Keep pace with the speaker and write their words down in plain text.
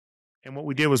And what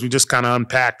we did was we just kind of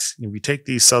unpacked, we take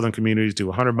these southern communities to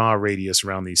a 100-mile radius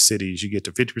around these cities. You get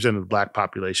to 50% of the Black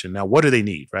population. Now, what do they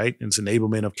need, right? And it's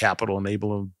enablement of capital,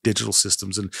 enablement of digital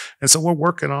systems. And so we're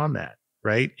working on that,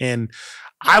 right? And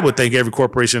I would think every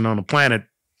corporation on the planet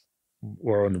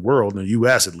or in the world, in the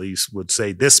US at least, would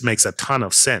say this makes a ton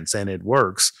of sense and it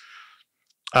works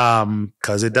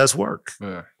because it does work,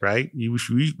 right?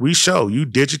 We show you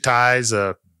digitize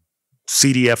a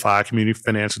CDFI, Community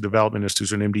Financial Development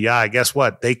Institution, MDI, guess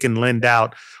what? They can lend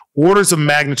out orders of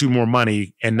magnitude more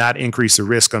money and not increase the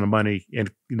risk on the money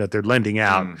that they're lending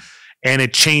out. And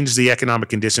it changed the economic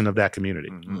condition of that community.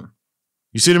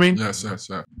 You see what I mean? Yes, yes,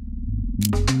 yes.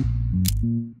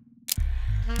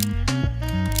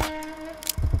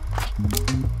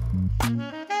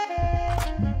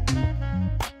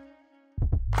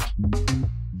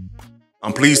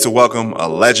 I'm pleased to welcome a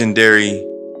legendary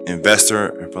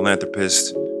investor and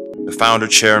philanthropist, the founder,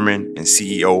 chairman, and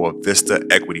CEO of Vista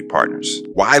Equity Partners.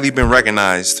 Widely been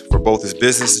recognized for both his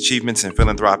business achievements and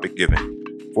philanthropic giving.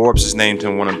 Forbes has named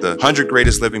him one of the 100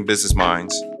 greatest living business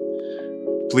minds.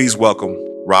 Please welcome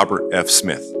Robert F.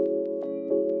 Smith.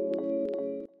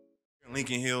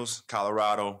 Lincoln Hills,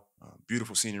 Colorado,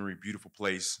 beautiful scenery, beautiful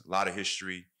place, a lot of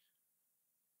history.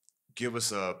 Give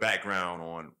us a background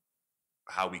on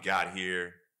how we got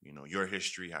here, your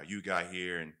history, how you got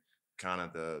here, and kind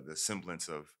of the semblance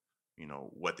of,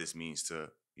 what this means to,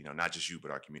 not just you,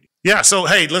 but our community. Yeah. So,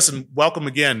 hey, listen, welcome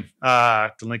again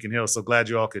to Lincoln Hills. So glad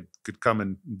you all could come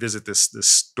and visit this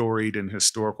storied and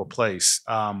historical place.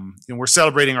 And we're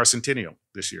celebrating our centennial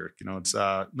this year. It's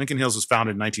Lincoln Hills was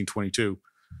founded in 1922.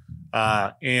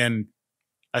 And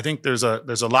I think there's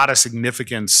a lot of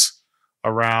significance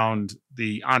around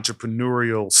the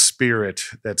entrepreneurial spirit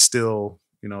that still,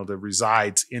 that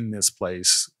resides in this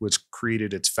place, which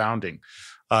created its founding.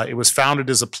 It was founded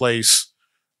as a place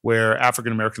where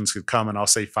African Americans could come and I'll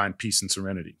say find peace and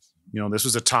serenity. This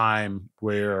was a time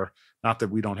where, not that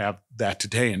we don't have that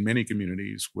today in many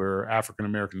communities, where African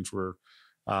Americans were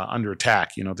under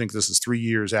attack. I think this is 3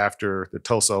 years after the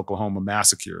Tulsa, Oklahoma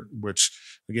massacre, which,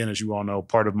 again, as you all know,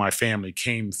 part of my family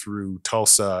came through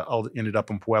Tulsa, ended up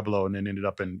in Pueblo, and then ended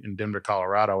up in Denver,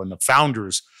 Colorado. And the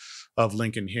founders of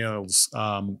Lincoln Hills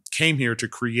came here to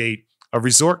create a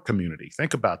resort community.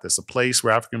 Think about this, a place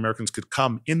where African Americans could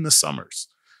come in the summers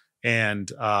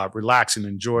and relax and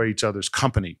enjoy each other's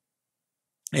company.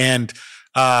 And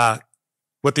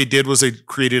what they did was they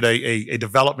created a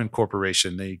development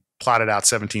corporation. They plotted out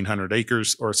 1,700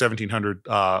 acres or 1,700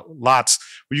 lots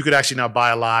where you could actually now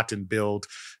buy a lot and build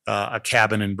a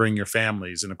cabin and bring your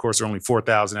families. And of course, there were only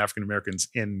 4,000 African Americans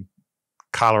in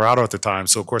Colorado at the time.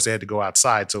 So of course they had to go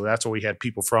outside. So that's why we had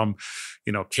people from,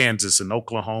 Kansas and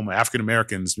Oklahoma, African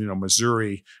Americans,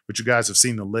 Missouri, which you guys have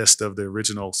seen the list of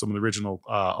some of the original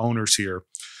owners here.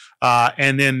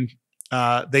 And then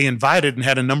they invited and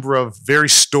had a number of very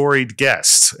storied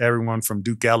guests, everyone from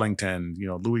Duke Ellington,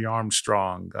 Louis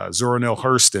Armstrong, Zora Neale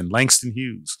Hurston, Langston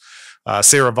Hughes,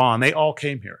 Sarah Vaughan. They all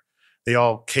came here. They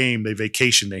all came, they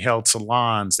vacationed, they held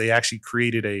salons. They actually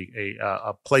created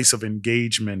a place of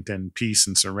engagement and peace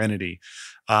and serenity.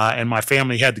 And my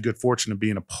family had the good fortune of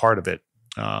being a part of it.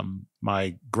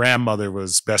 My grandmother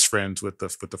was best friends with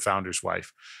the founder's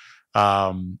wife.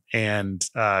 And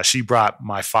she brought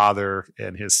my father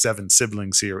and his 7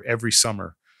 siblings here every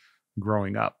summer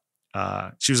growing up.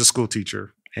 She was a school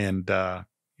teacher, and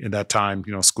in that time,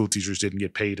 school teachers didn't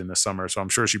get paid in the summer. So I'm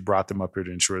sure she brought them up here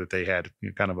to ensure that they had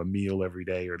kind of a meal every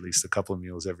day, or at least a couple of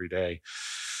meals every day.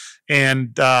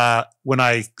 And when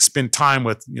I spent time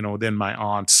with, then my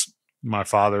aunts, my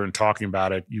father, and talking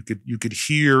about it, you could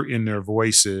hear in their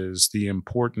voices the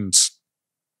importance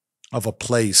of a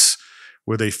place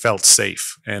where they felt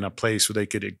safe, and a place where they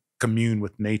could commune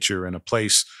with nature, and a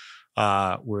place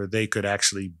where they could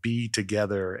actually be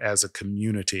together as a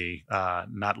community,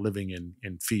 not living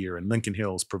in fear. And Lincoln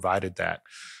Hills provided that.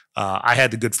 I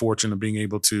had the good fortune of being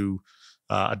able to,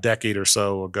 a decade or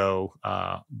so ago,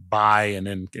 buy and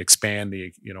then expand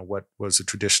what was the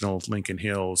traditional Lincoln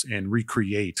Hills and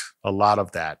recreate a lot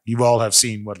of that. You all have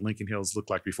seen what Lincoln Hills looked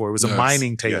like before. It was a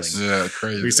mining tailing. Yes. Yeah,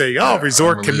 crazy. We say,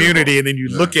 resort community, and then you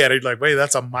look at it like, wait,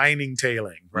 that's a mining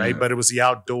tailing, right? Yeah. But it was the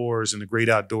outdoors and the great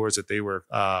outdoors that they were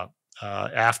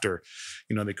after.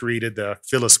 They created the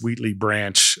Phyllis Wheatley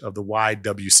branch of the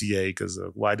YWCA because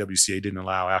the YWCA didn't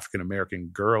allow African American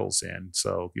girls in.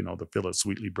 So, the Phyllis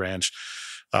Wheatley branch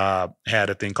had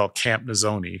a thing called Camp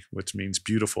Nizoni, which means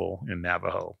beautiful in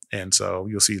Navajo. And so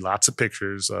you'll see lots of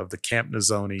pictures of the Camp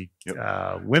Nizoni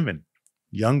women,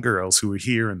 young girls who were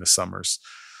here in the summers.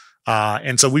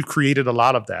 And so we've created a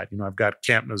lot of that. I've got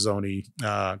Camp Nozzoni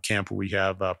camp where we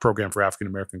have a program for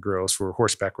African-American girls for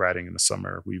horseback riding in the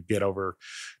summer. We get over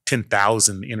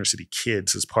 10,000 inner city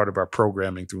kids as part of our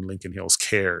programming through Lincoln Hills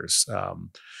Cares.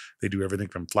 They do everything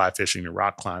from fly fishing to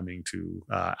rock climbing to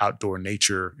outdoor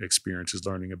nature experiences,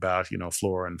 learning about,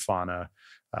 flora and fauna,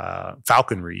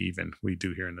 falconry even we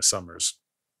do here in the summers.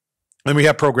 And we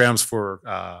have programs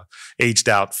for aged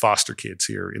out foster kids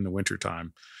here in the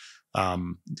wintertime.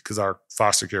 Because our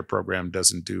foster care program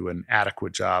doesn't do an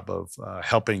adequate job of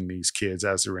helping these kids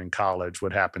as they're in college.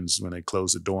 What happens when they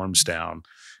close the dorms down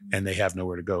and they have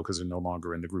nowhere to go because they're no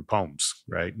longer in the group homes,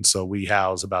 right? And so we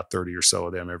house about 30 or so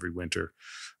of them every winter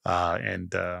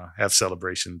and have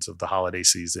celebrations of the holiday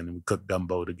season, and we cook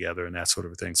gumbo together and that sort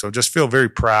of thing. So I just feel very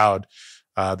proud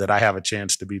that I have a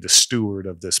chance to be the steward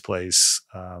of this place,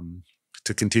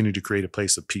 to continue to create a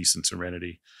place of peace and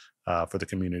serenity for the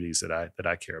communities that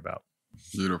I care about.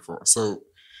 Beautiful. So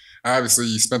obviously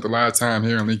you spent a lot of time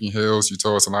here in Lincoln Hills. You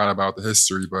told us a lot about the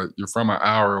history, but you're from an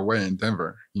hour away in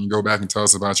Denver. Can you go back and tell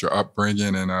us about your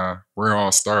upbringing and where it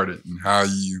all started and how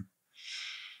you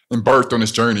embarked on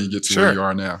this journey to get to where you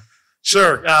are now?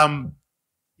 Sure.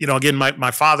 Again,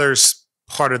 my father's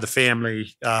part of the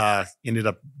family ended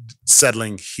up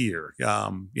settling here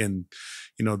in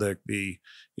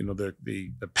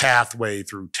the pathway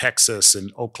through Texas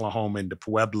and Oklahoma into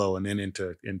Pueblo and then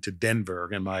into Denver.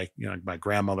 And my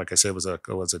grandma, like I said, was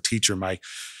a teacher. My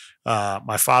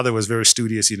father was very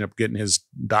studious. He ended up getting his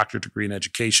doctorate degree in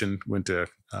education, went to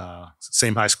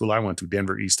same high school I went to,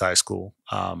 Denver East High School,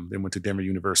 then went to Denver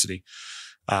University,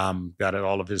 got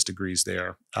all of his degrees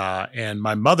there. And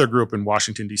my mother grew up in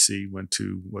Washington, D.C., went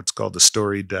to what's called the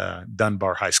storied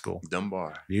Dunbar High School.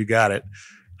 Dunbar. You got it.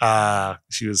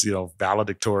 She was,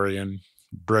 valedictorian,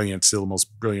 brilliant, still the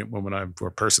most brilliant woman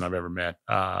or person I've ever met.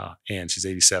 And she's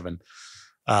 87.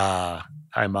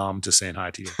 Hi, Mom, just saying hi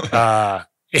to you.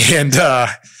 And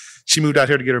she moved out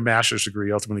here to get her master's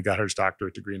degree, ultimately got her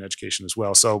doctorate degree in education as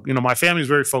well. So, my family was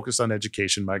very focused on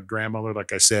education. My grandmother,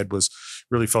 like I said, was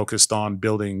really focused on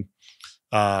building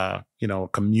a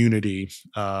community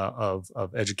of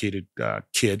educated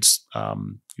kids.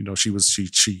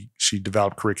 She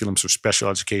developed curriculums for special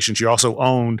education. She also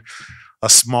owned a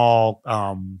small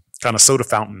kind of soda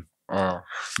fountain. Wow.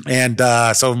 And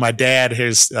so my dad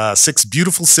has 6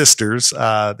 beautiful sisters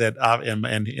and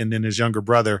then his younger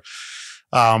brother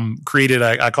created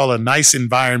I call it a nice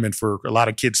environment for a lot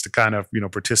of kids to kind of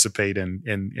participate in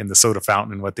the soda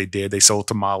fountain and what they did. They sold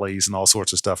tamales and all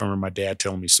sorts of stuff. I remember my dad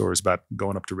telling me stories about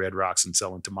going up to Red Rocks and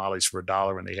selling tamales for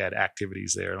 $1 when they had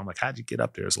activities there. And I'm like, how'd you get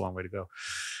up there? It's a long way to go.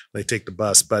 They take the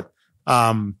bus, but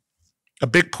a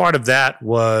big part of that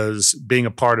was being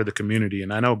a part of the community.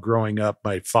 And I know growing up,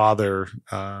 my father,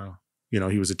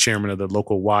 he was a chairman of the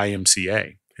local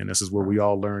YMCA. And this is where we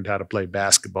all learned how to play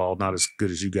basketball, not as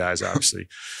good as you guys, obviously,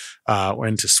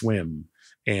 and to swim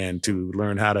and to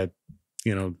learn how to,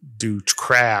 do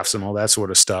crafts and all that sort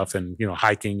of stuff. And,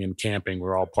 hiking and camping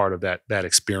were all part of that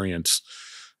experience.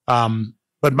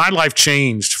 But my life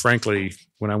changed, frankly,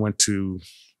 when I went to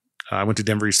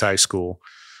Denver East High School.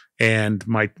 And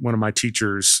one of my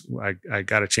teachers, I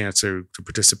got a chance to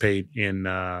participate in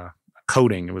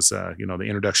coding. It was, the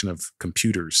introduction of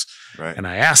computers. Right. And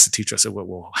I asked the teacher, I said,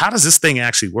 well, how does this thing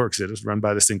actually work? He said, it's run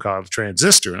by this thing called a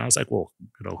transistor. And I was like, well,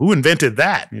 who invented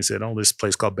that? And he said, this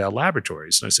place called Bell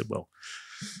Laboratories. And I said, well,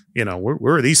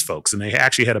 where are these folks? And they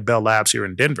actually had a Bell Labs here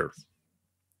in Denver.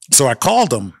 So I called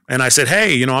them and I said,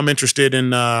 hey, I'm interested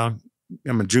in, I'm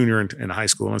a junior in high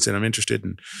school. And I said, I'm interested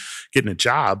in getting a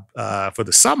job for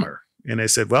the summer. And they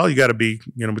said, well, you got to be,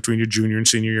 between your junior and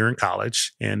senior year in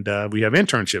college. And we have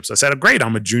internships. I said, oh, great.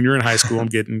 I'm a junior in high school. I'm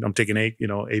taking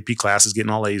AP classes,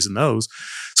 getting all A's in those.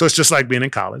 So it's just like being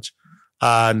in college.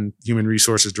 And human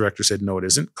resources director said, no, it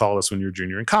isn't. Call us when you're a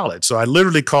junior in college. So I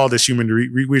literally called this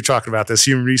we were talking about this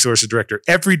human resources director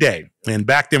every day. And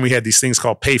back then we had these things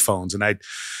called payphones. And I'd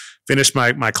finish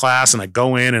my class and I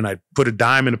go in and I put a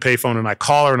dime in a payphone and I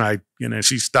call her and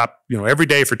she stopped, every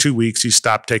day for 2 weeks. She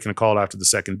stopped taking a call after the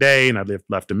second day. And I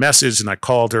left a message and I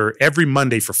called her every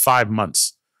Monday for 5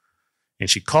 months. And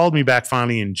she called me back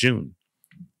finally in June.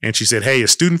 And she said, hey, a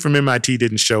student from MIT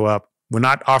didn't show up. We're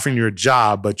not offering you a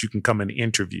job, but you can come and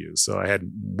interview. So I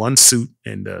had one suit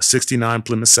and a 69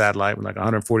 Plymouth Satellite with like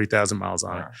 140,000 miles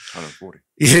on it. 140.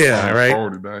 Yeah, right.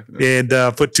 And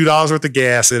put $2 worth of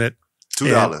gas in it.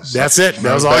 $2. That's it.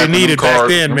 That was all you needed back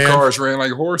then, man. Cars ran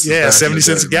like horses. Yeah, 70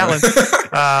 cents a gallon.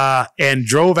 And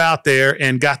drove out there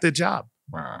and got the job.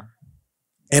 Wow.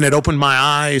 And it opened my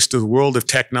eyes to the world of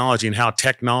technology and how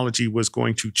technology was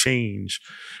going to change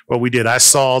what we did. I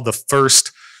saw the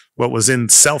first, what was in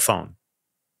cell phone.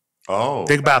 Oh.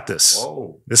 Think about this.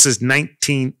 Oh. This is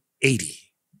 1980.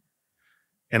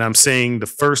 And I'm saying the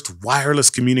first wireless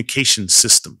communication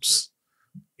systems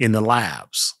in the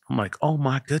labs. I'm like, oh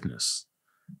my goodness.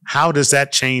 How does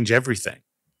that change everything?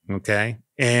 Okay.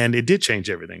 And it did change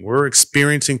everything. We're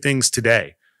experiencing things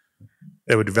today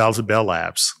that were developed at Bell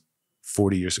Labs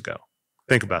 40 years ago.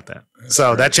 Think about that.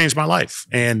 So that changed my life.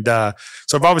 And so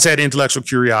I've always had intellectual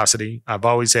curiosity. I've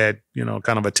always had,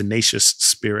 kind of a tenacious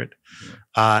spirit.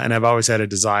 And I've always had a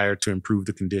desire to improve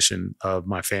the condition of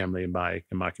my family and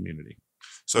my community.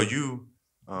 So you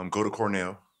go to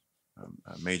Cornell,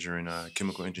 major in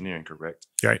chemical engineering, correct?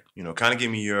 Right. Kind of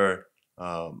give me your,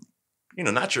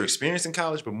 not your experience in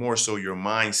college, but more so your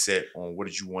mindset on what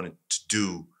did you want to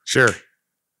do. Sure.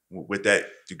 With that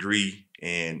degree,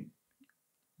 and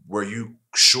were you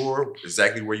sure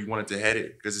exactly where you wanted to head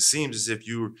it? Because it seems as if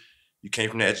you came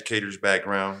from the educator's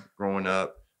background growing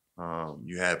up.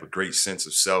 You have a great sense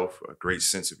of self, a great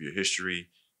sense of your history,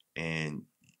 and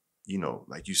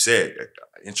like you said,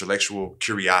 intellectual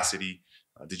curiosity.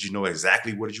 Did you know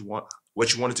exactly what you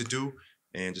wanted to do?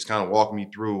 And just kind of walk me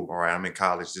through, all right, I'm in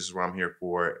college, this is what I'm here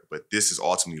for, but this is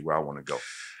ultimately where I want to go.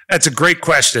 That's a great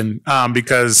question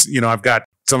because, I've got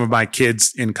some of my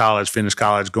kids in college, finished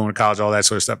college, going to college, all that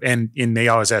sort of stuff. And they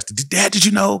always ask, Dad, did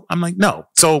you know? I'm like, no.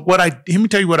 So let me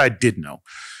tell you what I did know.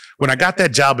 When I got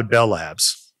that job at Bell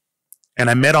Labs and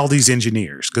I met all these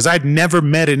engineers, because I'd never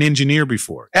met an engineer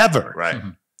before, ever. Right. Mm-hmm.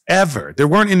 Ever. There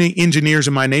weren't any engineers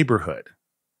in my neighborhood.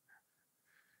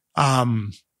 I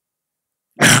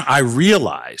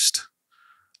realized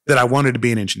that I wanted to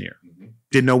be an engineer.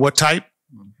 Didn't know what type.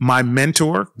 My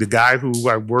mentor, the guy who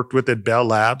I worked with at Bell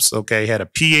Labs, had a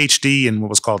PhD in what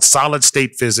was called solid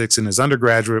state physics, and his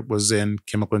undergraduate was in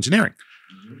chemical engineering.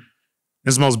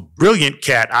 This is the most brilliant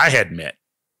cat I had met.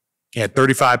 He had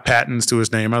 35 patents to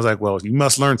his name. I was like, well, you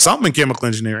must learn something in chemical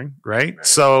engineering, right?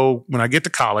 So when I get to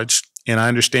college and I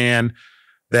understand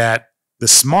that the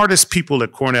smartest people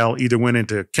at Cornell either went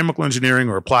into chemical engineering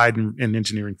or applied in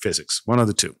engineering physics, one of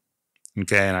the two.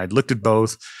 Okay. And I looked at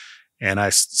both and I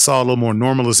saw a little more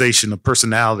normalization of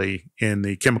personality in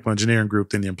the chemical engineering group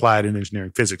than the applied and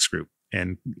engineering physics group.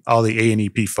 And all the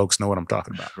A&EP folks know what I'm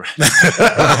talking about. Right.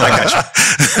 I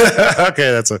got you.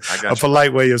 Okay. That's a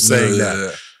polite way of saying that.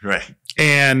 Yeah. Right.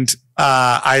 And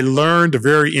I learned a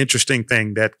very interesting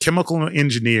thing that chemical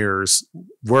engineers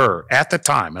were at the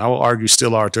time, and I will argue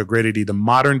still are to a great degree, the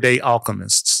modern day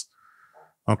alchemists.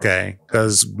 Okay.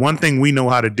 Because one thing we know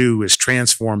how to do is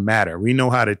transform matter. We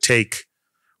know how to take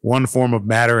one form of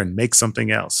matter and make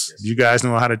something else. Yes. You guys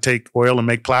know how to take oil and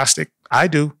make plastic? I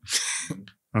do.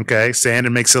 Okay. Sand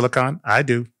and make silicon? I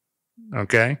do.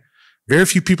 Okay. Very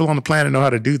few people on the planet know how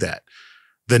to do that.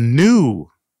 The new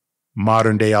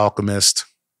modern day alchemists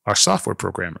are software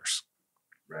programmers.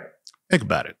 Right. Think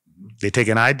about it. They take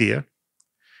an idea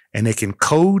and they can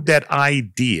code that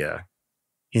idea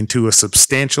into a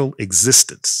substantial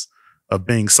existence of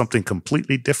being something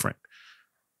completely different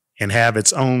and have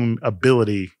its own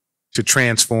ability to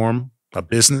transform a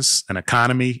business, an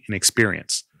economy, an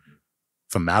experience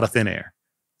from out of thin air.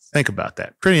 Think about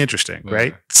that. Pretty interesting,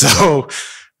 right? So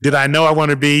did I know I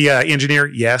want to be an engineer?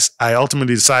 Yes. I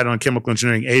ultimately decided on chemical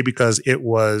engineering, because it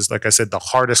was, like I said, the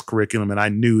hardest curriculum. And I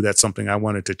knew that's something I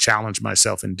wanted to challenge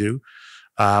myself and do.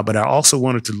 But I also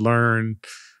wanted to learn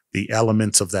the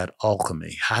elements of that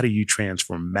alchemy. How do you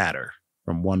transform matter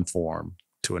from one form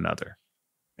to another?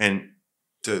 And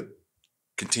to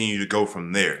continue to go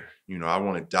from there, I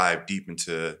want to dive deep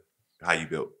into how you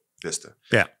built Vista.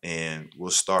 Yeah. And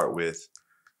we'll start with,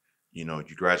 you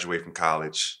graduate from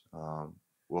college.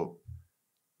 Well,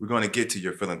 we're going to get to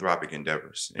your philanthropic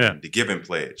endeavors and the Giving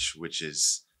Pledge, which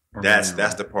is that's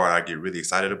the part I get really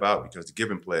excited about, because the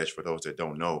Giving Pledge, for those that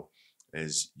don't know,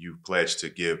 is you pledge to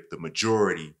give the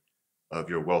majority of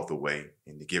your wealth away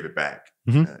and to give it back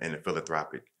in a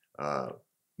philanthropic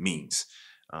means.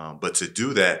 But to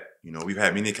do that, we've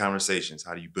had many conversations.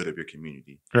 How do you build up your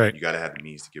community? Right. You got to have the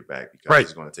means to give back, because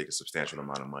it's going to take a substantial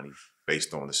amount of money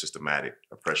based on the systematic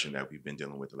oppression that we've been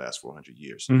dealing with the last 400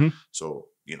 years. So,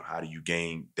 how do you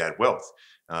gain that wealth?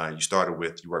 You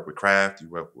work with Kraft, you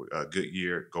work with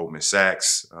Goodyear, Goldman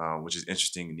Sachs, which is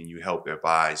interesting. And then you help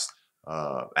advise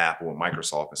Apple and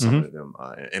Microsoft and some of them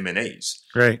M&As.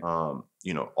 Right.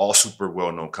 All super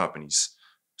well-known companies.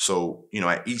 So,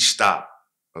 at each stop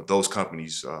of those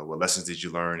companies, what lessons did you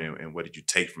learn and what did you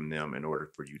take from them in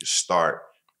order for you to start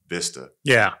Vista?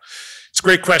 Yeah, it's a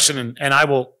great question. And I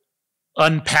will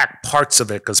unpack parts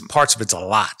of it, because parts of it's a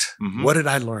lot. What did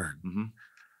I learn?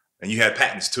 And you had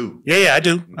patents too. Yeah, I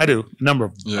do. A number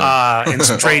of them. Yeah. And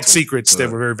some trade secrets that Yeah.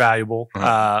 were very valuable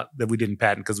that we didn't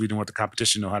patent because we didn't want the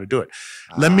competition to know how to do it.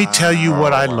 Let me tell you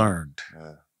what I learned,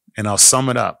 and I'll sum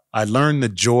it up. I learned the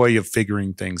joy of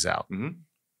figuring things out.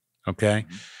 Okay?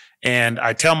 And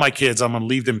I tell my kids I'm going to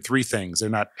leave them 3 things. They're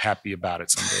not happy about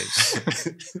it some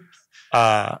days.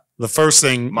 The first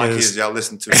thing My is... kids, y'all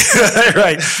listen to.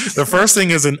 Right. The first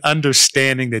thing is an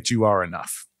understanding that you are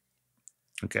enough.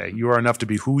 Okay. You are enough to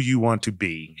be who you want to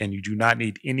be, and you do not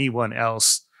need anyone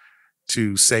else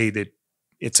to say that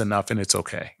it's enough and it's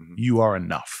okay. You are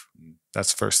enough.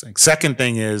 That's the first thing. Second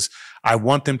thing is I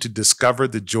want them to discover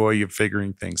the joy of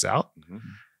figuring things out.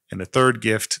 And the third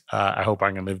gift, I hope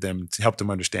I can live them to help them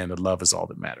understand that love is all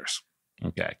that matters.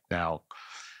 Okay. Now,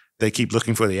 they keep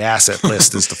looking for the asset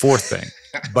list is the fourth thing.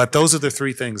 But those are the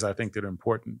 3 things I think that are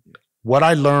important. What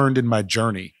I learned in my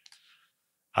journey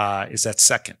is that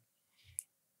second.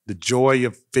 The joy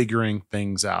of figuring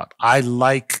things out. I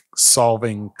like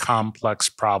solving complex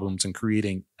problems and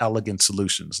creating elegant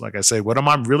solutions. Like I say, what am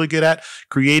I really good at?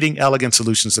 Creating elegant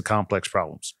solutions to complex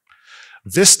problems.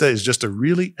 Vista is just a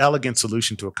really elegant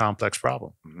solution to a complex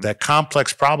problem. That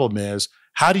complex problem is,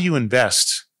 how do you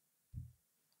invest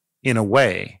in a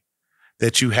way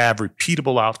that you have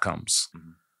repeatable outcomes?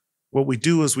 What we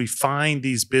do is we find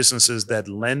these businesses that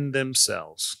lend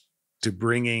themselves to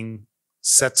bringing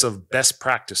sets of best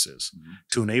practices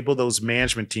to enable those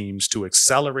management teams to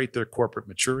accelerate their corporate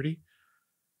maturity,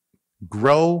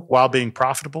 grow while being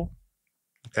profitable,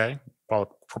 okay,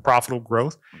 for profitable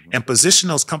growth, and position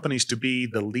those companies to be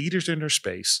the leaders in their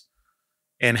space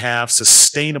and have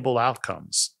sustainable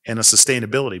outcomes and a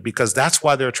sustainability, because that's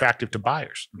why they're attractive to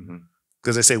buyers.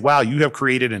 Because they say, wow, you have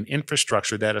created an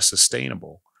infrastructure that is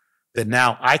sustainable, that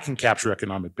now I can capture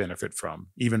economic benefit from,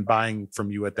 even buying from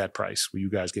you at that price where you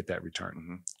guys get that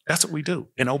return. That's what we do.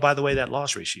 And oh, by the way, that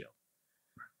loss ratio.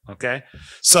 Okay.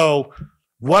 So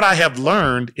what I have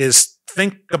learned is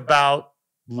think about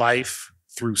life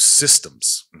through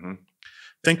systems.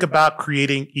 Think about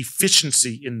creating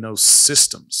efficiency in those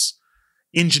systems.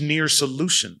 Engineer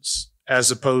solutions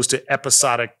as opposed to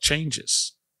episodic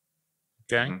changes.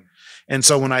 Okay. And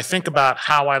so when I think about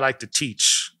how I like to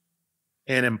teach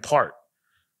and impart,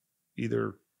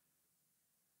 either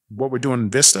what we're doing in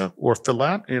Vista or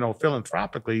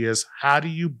philanthropically, is how do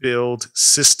you build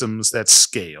systems that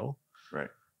scale,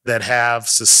 that have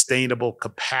sustainable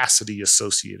capacity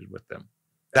associated with them?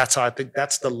 That's how I think,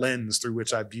 that's the lens through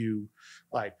which I view,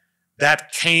 like,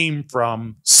 that came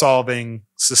from solving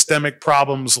systemic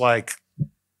problems like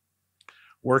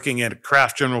working at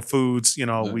Kraft General Foods.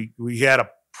 We had a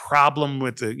problem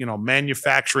with the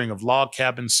manufacturing of log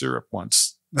cabin syrup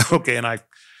once. Okay, and I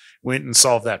went and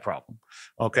solved that problem.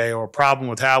 Okay, or a problem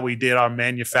with how we did our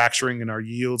manufacturing and our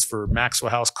yields for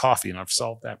Maxwell House coffee, and I've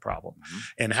solved that problem.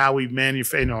 And how we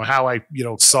how I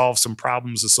solve some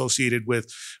problems associated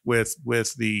with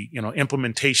the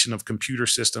implementation of computer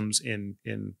systems in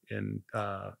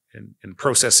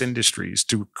process industries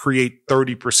to create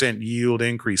 30% yield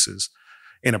increases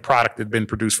in a product that had been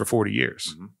produced for 40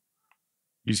 years.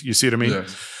 You see what I mean? Yeah.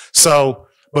 So,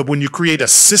 but when you create a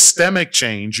systemic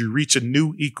change, you reach a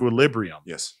new equilibrium.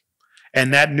 Yes.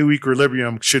 And that new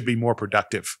equilibrium should be more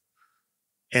productive.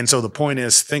 And so the point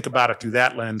is, think about it through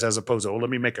that lens as opposed to, let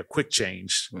me make a quick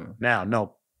change. Now,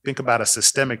 no, think about a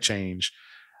systemic change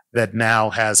that now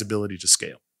has ability to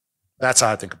scale. That's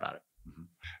how I think about it.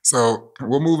 So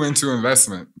we'll move into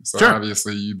investment. So Sure.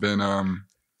 Obviously you've been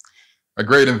a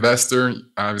great investor.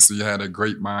 Obviously you had a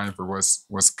great mind for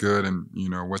what's good and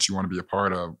what you want to be a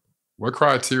part of. What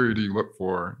criteria do you look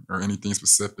for, or anything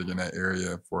specific in that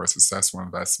area for a successful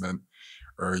investment,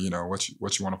 or what you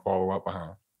want to follow up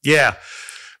behind? Yeah.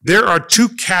 There are 2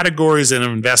 categories of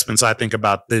investments I think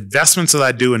about. The investments that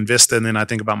I do in Vista, and then I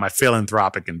think about my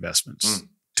philanthropic investments.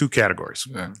 2 categories.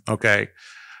 Yeah. Okay.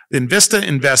 In Vista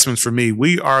investments, for me,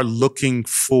 we are looking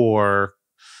for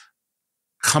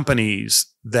companies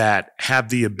that have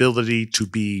the ability to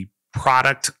be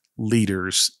product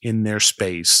leaders in their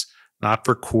space, not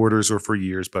for quarters or for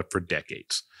years, but for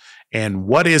decades. And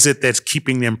what is it that's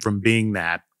keeping them from being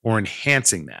that or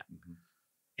enhancing that?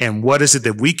 And what is it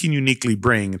that we can uniquely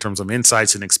bring in terms of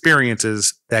insights and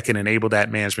experiences that can enable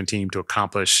that management team to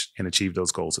accomplish and achieve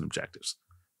those goals and objectives?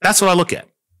 That's what I look at.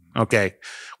 Okay.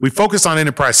 We focus on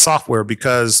enterprise software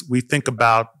because we think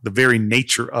about the very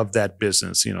nature of that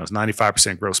business. You know, it's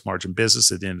 95% gross margin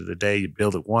business. At the end of the day, you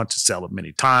build it once, you sell it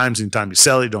many times. Anytime you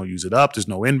sell it, you don't use it up. There's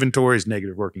no inventory, it's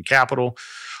negative working capital,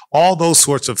 all those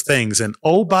sorts of things. And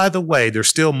oh, by the way, they're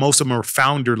still, most of them are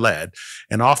founder led.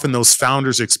 And often those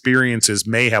founders' experiences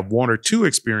may have one or two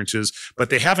experiences, but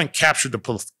they haven't captured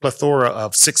the plethora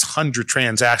of 600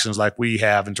 transactions like we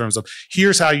have in terms of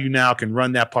here's how you now can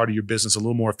run that part of your business a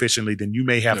little more efficiently than you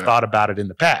may have thought about it in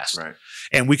the past. Right.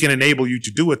 And we can enable you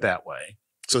to do it that way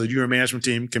so that your management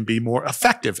team can be more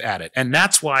effective at it. And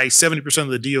that's why 70% of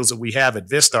the deals that we have at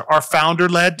Vista are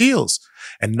founder-led deals.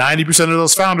 And 90% of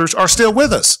those founders are still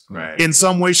with us in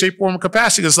some way, shape, form, or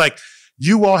capacity. It's like,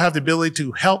 you all have the ability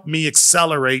to help me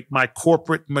accelerate my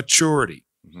corporate maturity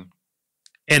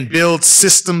and build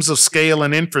systems of scale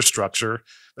and infrastructure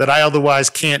that I otherwise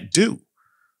can't do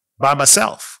by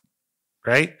myself,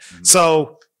 right?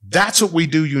 So that's what we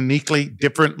do uniquely,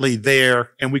 differently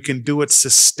there, and we can do it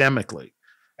systemically.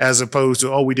 As opposed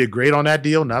to, oh, we did great on that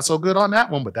deal, not so good on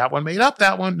that one, but that one made up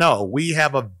that one. No, we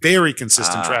have a very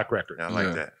consistent track record I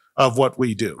like that. of what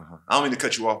we do. I don't mean to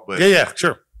cut you off, but Yeah,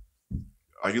 sure.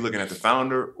 are you looking at the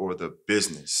founder or the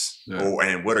business?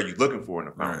 And what are you looking for in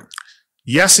the founder?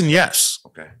 Yes and yes.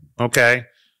 Okay.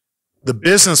 The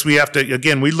business, we have to,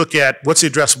 again, we look at what's the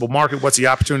addressable market, what's the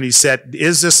opportunity set.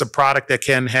 Is this a product that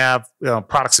can have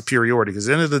product superiority? Because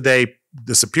at the end of the day,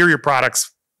 the superior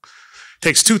products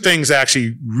takes two things to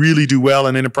actually really do well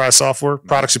in enterprise software: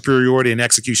 product superiority and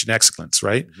execution excellence,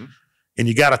 right? And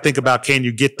you got to think about, can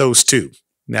you get those two?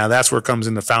 Now, that's where it comes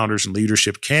into founders and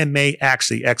leadership. Can they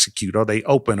actually execute? Are they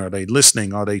open? Are they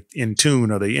listening? Are they in tune?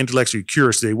 Are they intellectually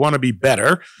curious? Do they want to be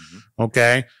better?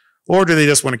 Okay. Or do they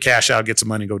just want to cash out, get some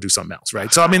money, and go do something else,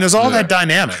 right? So, I mean, there's all that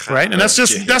dynamic, right? And that's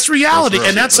just, that's reality.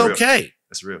 And that's okay.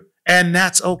 That's real. And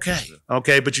that's okay.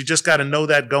 Okay. But you just got to know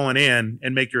that going in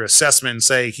and make your assessment and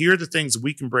say, here are the things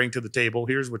we can bring to the table.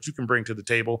 Here's what you can bring to the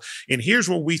table. And here's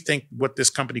what we think what this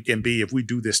company can be if we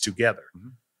do this together.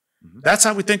 That's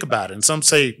how we think about it. And some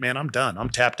say, man, I'm done. I'm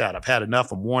tapped out. I've had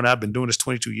enough. I'm worn out. I've been doing this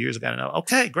 22 years. I got to know.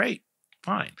 Okay, great.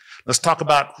 Fine. Let's talk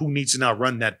about who needs to now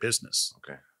run that business.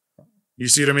 Okay. You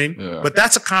see what I mean? Yeah. But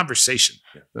that's a conversation.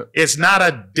 It's not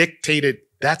a dictated,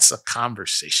 that's a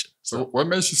conversation. So what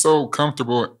makes you so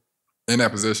comfortable in that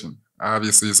position?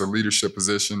 Obviously, it's a leadership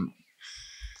position.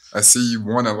 I see you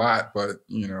won a lot, but,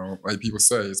 you know, like people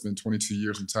say, it's been 22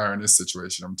 years. I'm tired in this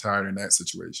situation. I'm tired in that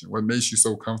situation. What makes you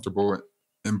so comfortable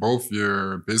in both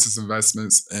your business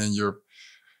investments and your,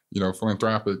 you know,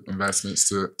 philanthropic investments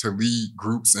to lead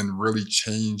groups and really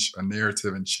change a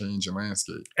narrative and change a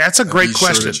landscape? That's a great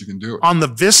question. Sure that you can do it. On the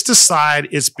Vista side,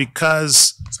 it's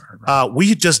because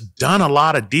we've just done a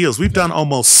lot of deals. We've done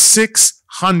almost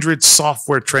 600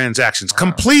 software transactions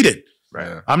completed.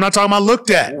 Right. I'm not talking about looked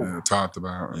at. Talked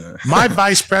about. Yeah. My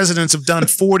vice presidents have done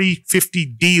 40, 50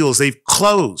 deals. They've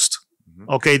closed.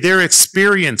 Okay, their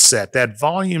experience set, that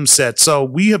volume set. So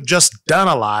we have just done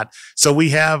a lot. So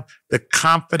we have the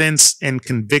confidence and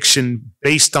conviction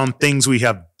based on things we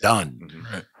have done.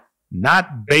 Right.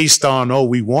 Not based on, oh,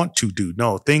 we want to do.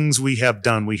 No, things we have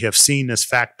done. We have seen this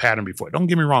fact pattern before. Don't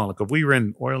get me wrong. Look, if we were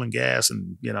in oil and gas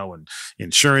and, you know, and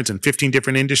insurance and 15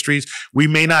 different industries, we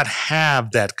may not have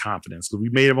that confidence. We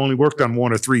may have only worked on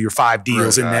 1 or 3 or 5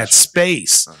 deals in that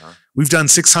space. We've done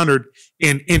 600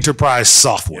 in enterprise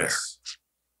software.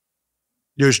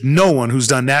 There's no one who's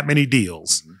done that many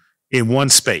deals in one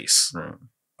space.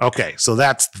 Okay, so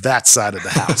that's that side of the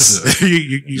house.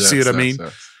 you see what I mean?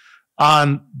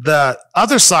 On the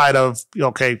other side of,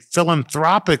 okay,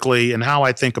 philanthropically and how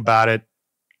I think about it,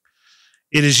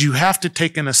 it is you have to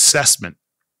take an assessment,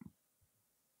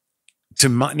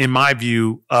 in my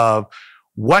view, of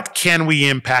what can we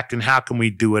impact and how can we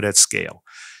do it at scale.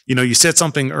 You know, you said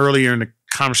something earlier in the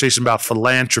conversation about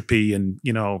philanthropy and,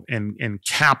 you know, and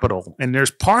capital. And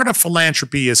there's part of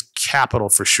philanthropy is capital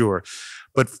for sure.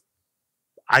 But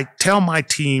I tell my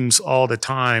teams all the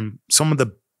time, some of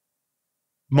the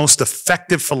most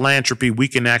effective philanthropy we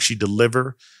can actually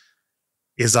deliver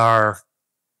is our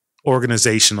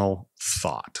organizational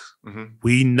thought.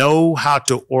 We know how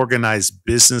to organize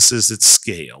businesses at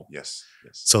scale.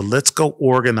 So let's go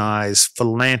organize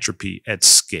philanthropy at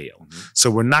scale. So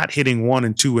we're not hitting 1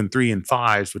 and 2 and 3 and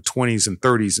 5s with 20s and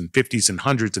 30s and 50s and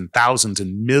hundreds and thousands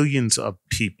and millions of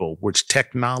people, which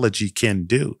technology can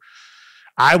do.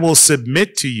 I will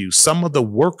submit to you some of the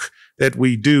work that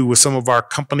we do with some of our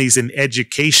companies in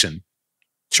education.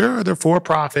 Sure, they're for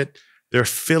profit. They're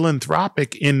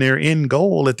philanthropic in their end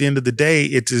goal. At the end of the day,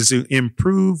 it is to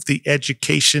improve the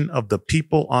education of the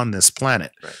people on this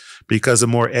planet. Because the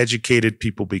more educated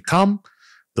people become,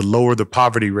 the lower the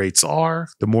poverty rates are,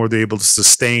 the more they're able to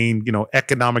sustain,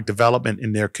 economic development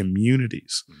in their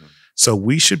communities. Mm-hmm. So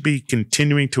we should be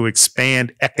continuing to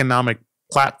expand economic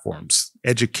platforms,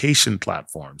 education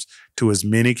platforms to as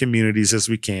many communities as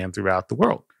we can throughout the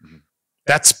world. Mm-hmm.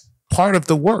 That's part of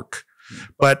the work. Mm-hmm.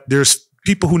 But there's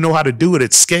people who know how to do it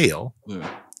at scale,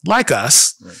 like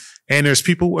us. Right. And there's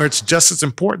people where it's just as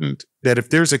important that if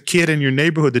there's a kid in your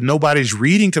neighborhood that nobody's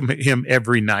reading to him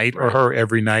every night or her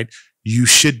every night, you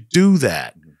should do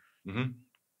that.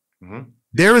 Mm-hmm. Mm-hmm.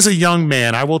 There is a young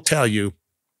man, I will tell you,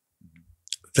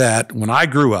 that when I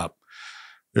grew up,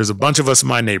 there's a bunch of us in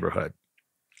my neighborhood,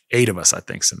 8 of us, I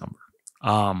think is the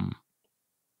number.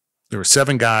 There were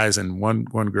 7 guys and one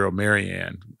girl, Mary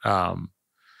Ann.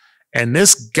 And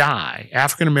this guy,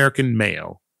 African-American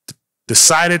male,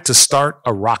 decided to start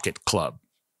a rocket club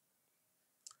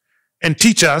and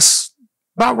teach us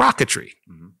about rocketry.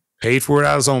 Mm-hmm. Paid for it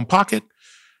out of his own pocket,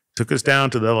 took us down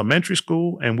to the elementary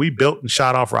school, and we built and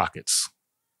shot off rockets.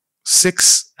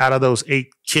 6 out of those 8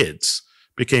 kids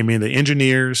became either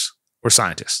engineers or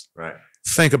scientists. Right.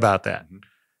 Think about that. Mm-hmm.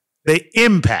 The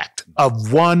impact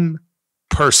of one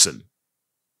person,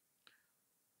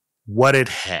 what it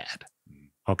had.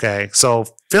 Okay. So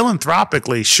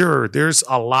philanthropically, sure, there's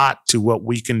a lot to what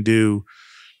we can do.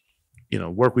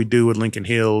 Work we do with Lincoln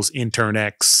Hills,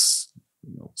 InternX,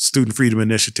 Student Freedom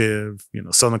Initiative,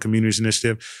 Southern Communities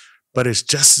Initiative. But it's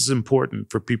just as important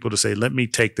for people to say, let me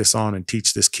take this on and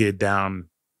teach this kid down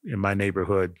in my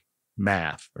neighborhood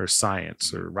math or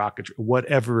science or rocketry,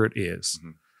 whatever it is.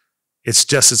 Mm-hmm. It's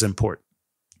just as important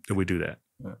that we do that.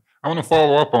 Yeah. I want to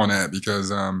follow up on that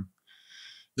because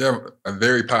you have a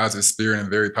very positive spirit and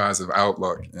very positive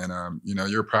outlook. And,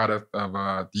 you're a product of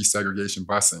desegregation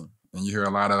busing. And you hear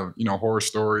a lot of, horror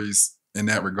stories in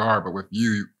that regard. But with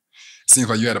you, it seems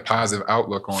like you had a positive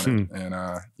outlook on it.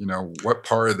 And, what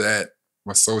part of that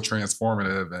was so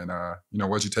transformative? And,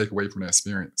 what did you take away from that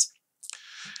experience?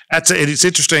 It's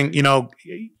interesting.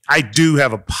 I do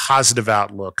have a positive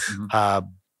outlook. Mm-hmm.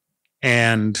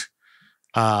 And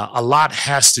a lot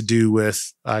has to do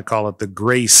with, I call it the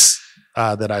grace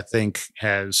that I think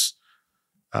has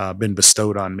been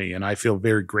bestowed on me. And I feel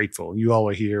very grateful. You all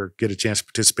are here, get a chance to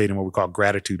participate in what we call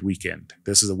Gratitude Weekend.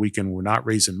 This is a weekend we're not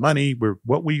raising money.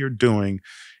 What we are doing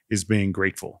is being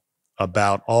grateful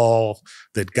about all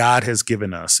that God has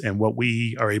given us and what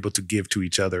we are able to give to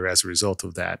each other as a result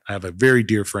of that. I have a very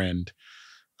dear friend,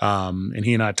 and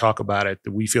he and I talk about it,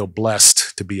 that we feel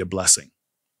blessed to be a blessing.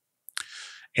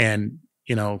 And,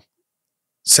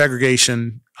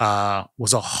 segregation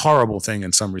was a horrible thing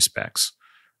in some respects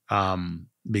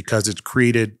because it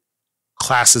created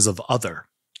classes of other,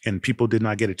 and people did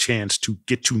not get a chance to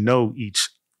get to know each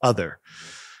other.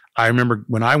 I remember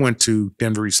when I went to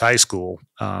Denver East High School,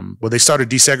 they started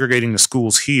desegregating the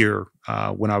schools here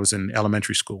when I was in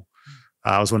elementary school.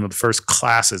 I was one of the first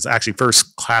classes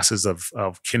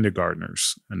of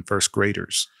kindergartners and first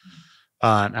graders.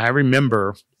 And I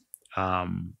remember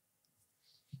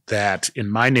that in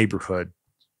my neighborhood,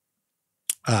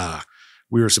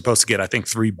 we were supposed to get, I think,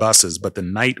 3 buses, but the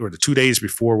night or the 2 days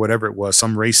before, whatever it was,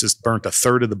 some racist burnt a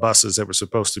third of the buses that were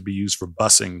supposed to be used for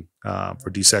busing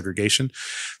for desegregation.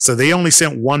 So they only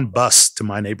sent 1 bus to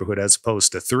my neighborhood as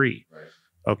opposed to 3. Right.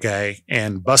 Okay.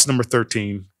 And bus number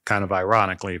 13, kind of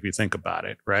ironically, if you think about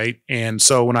it, right? And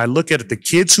so when I look at it, the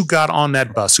kids who got on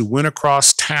that bus, who went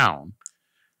across town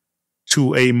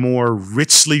to a more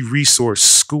richly resourced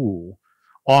school,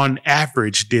 on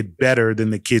average, did better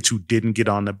than the kids who didn't get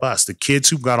on the bus. The kids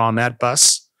who got on that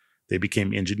bus, they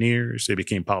became engineers, they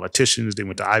became politicians, they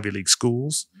went to Ivy League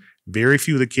schools. Very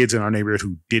few of the kids in our neighborhood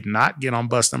who did not get on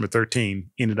bus number 13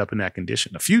 ended up in that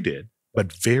condition. A few did,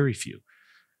 but very few.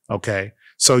 Okay.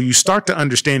 So you start to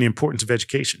understand the importance of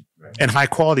education, right, and high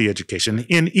quality education,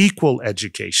 and equal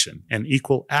education and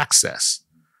equal access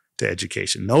to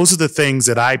education. Those are the things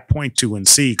that I point to and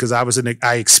see because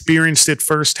I experienced it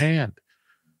firsthand.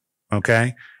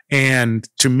 Okay. And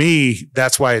to me,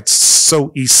 that's why it's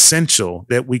so essential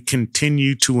that we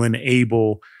continue to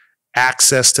enable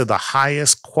access to the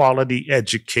highest quality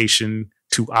education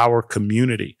to our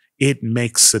community. It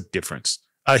makes a difference,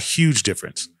 a huge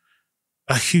difference,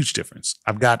 a huge difference.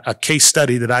 I've got a case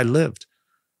study that I lived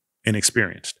and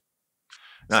experienced.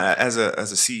 Now, as a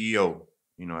CEO,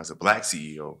 as a Black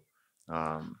CEO,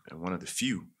 and one of the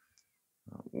few,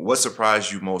 what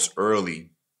surprised you most early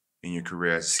in your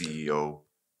career as a CEO,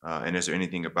 and is there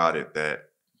anything about it that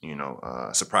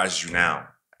surprises you now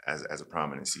as a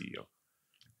prominent CEO?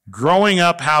 Growing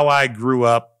up how I grew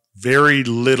up, very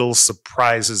little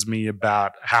surprises me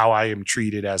about how I am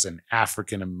treated as an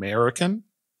African American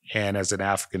and as an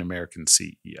African American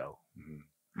CEO.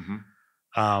 Mm-hmm. Mm-hmm.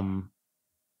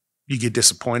 You get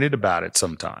disappointed about it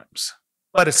sometimes,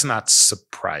 but it's not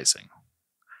surprising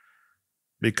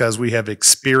because we have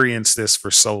experienced this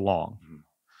for so long.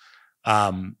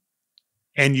 And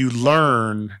you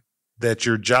learn that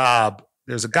your job,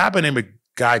 there's a guy by the name of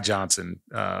Guy Johnson,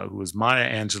 who was Maya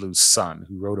Angelou's son,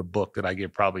 who wrote a book that I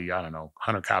give probably,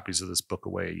 100 copies of this book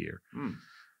away a year.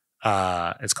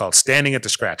 It's called Standing at the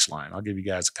Scratch Line. I'll give you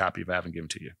guys a copy if I haven't given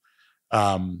it to you.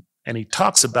 And he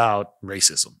talks about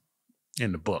racism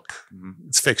in the book.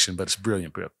 It's fiction, but it's a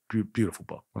brilliant book, beautiful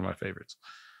book, one of my favorites.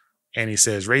 And he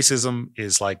says, racism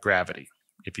is like gravity.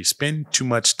 If you spend too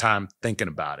much time thinking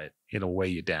about it, it'll weigh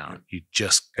you down. You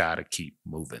just got to keep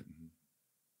moving.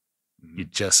 You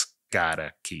just got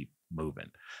to keep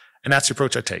moving. And that's the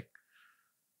approach I take.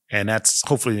 And that's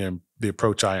hopefully the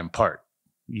approach I impart.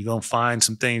 You're going to find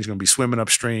some things, you're going to be swimming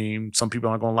upstream. Some people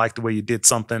aren't going to like the way you did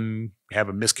something, have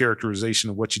a mischaracterization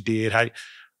of what you did.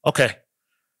 Okay.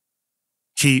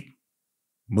 Keep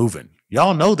moving.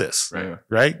 Y'all know this,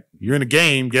 right? You're in a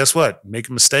game. Guess what? Make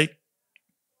a mistake.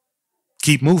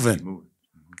 Keep moving.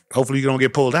 Hopefully you don't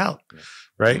get pulled out,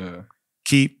 right? Yeah.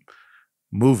 Keep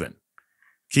moving.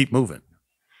 Keep moving.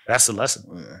 That's the lesson.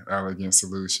 Yeah, elegant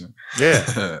solution.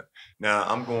 Yeah. Now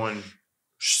I'm going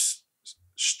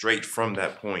straight from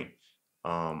that point.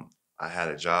 I had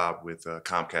a job with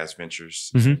Comcast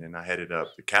Ventures, and I headed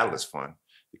up the Catalyst Fund.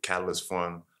 The Catalyst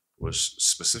Fund was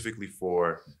specifically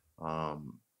for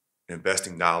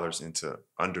investing dollars into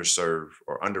underserved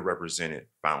or underrepresented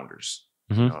founders.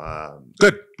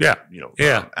 Good.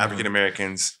 Yeah. African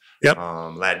Americans,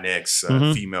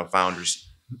 Latinx, female founders.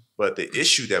 But the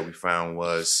issue that we found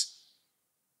was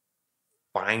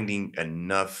finding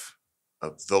enough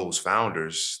of those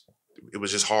founders. It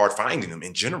was just hard finding them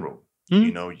in general.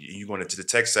 You know, you went into the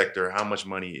tech sector, how much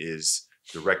money is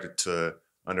directed to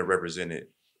underrepresented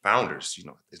founders? You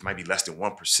know, it might be less than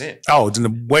 1%. Oh, it's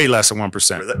way less than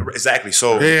 1%. Exactly.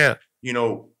 So, you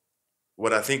know,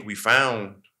 what I think we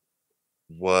found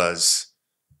was,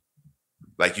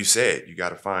 like you said, you got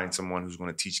to find someone who's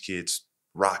going to teach kids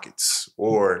rockets,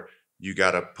 or you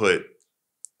got to put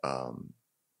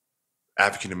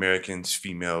African Americans,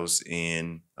 females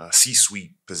in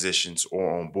C-suite positions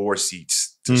or on board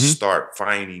seats to start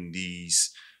finding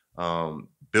these,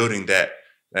 building that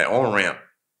on-ramp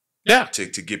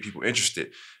to get people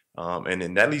interested. And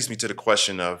then that leads me to the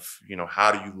question of, you know,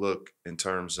 how do you look in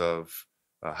terms of,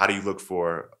 how do you look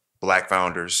for Black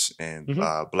founders and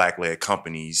Black-led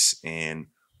companies, and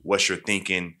what's your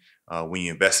thinking when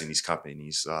you invest in these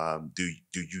companies? Do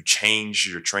you change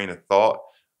your train of thought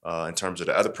in terms of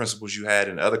the other principles you had,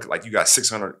 and the other, like you got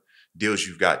 600 deals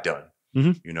you've got done.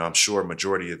 You know, I'm sure a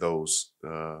majority of those,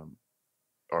 or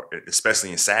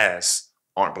especially in SaaS,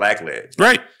 aren't Black-led.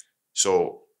 Right.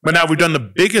 So, but now we've done the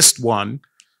biggest one.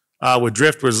 With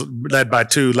Drift was led by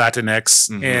 2 Latinx,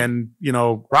 and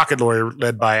Rocket Lawyer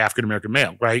led by African American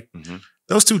male. Right.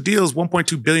 Those 2 deals,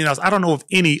 $1.2 billion. I don't know of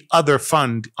any other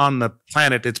fund on the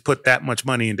planet that's put that much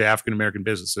money into African American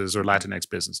businesses or Latinx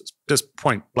businesses. Just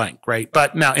point blank, right?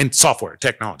 But now in software,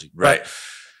 technology, right?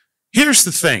 Here's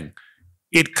the thing.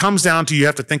 It comes down to, you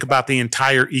have to think about the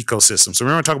entire ecosystem. So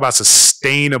remember, talk about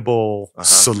sustainable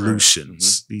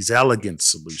solutions, these elegant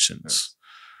solutions.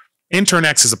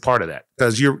 InternX is a part of that,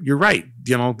 because you're right.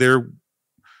 You know,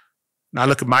 I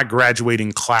look at my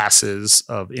graduating classes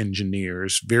of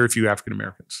engineers, very few African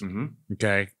Americans.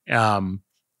 Okay. And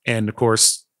of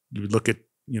course, you look at,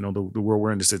 the world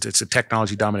we're in, it's a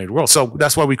technology dominated world. So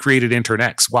that's why we created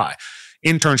InternX. Why?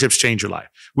 Internships change your life.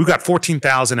 We've got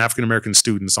 14,000 African American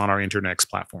students on our InternX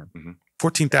platform.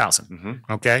 14,000.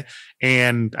 Okay.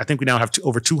 And I think we now have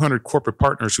over 200 corporate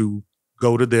partners who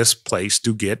go to this place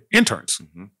to get interns,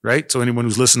 right? So anyone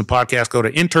who's listening to podcasts, go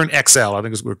to Intern XL. I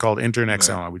think we're called Intern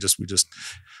XL. We just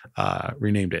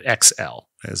renamed it XL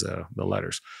as the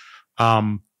letters.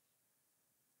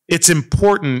 It's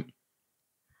important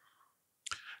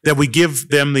that we give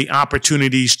them the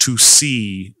opportunities to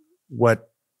see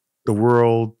what the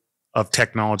world of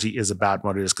technology is about,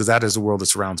 what it is, because that is the world that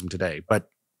surrounds them today. But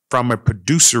from a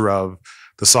producer of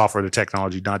the software, the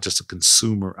technology, not just a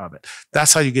consumer of it.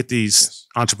 That's how you get these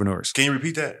entrepreneurs. Can you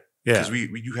repeat that? Yeah.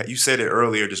 Because you said it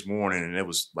earlier this morning, and it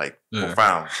was like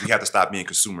profound. We have to stop being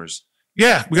consumers.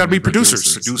 Yeah, we got to be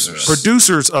producers.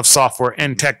 Producers of software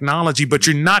and technology, but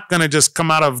you're not going to just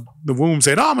come out of the womb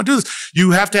saying, I'm going to do this.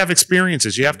 You have to have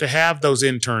experiences. You have to have those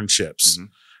internships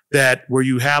where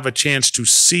you have a chance to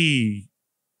see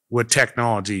with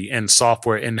technology and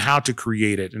software and how to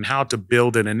create it and how to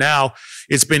build it. And now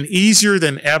it's been easier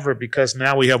than ever because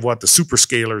now we have the super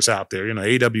scalers out there,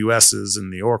 AWSs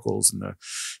and the Oracles and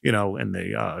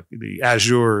the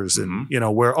Azures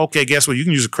and, where, okay, guess what? You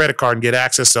can use a credit card and get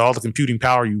access to all the computing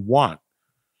power you want.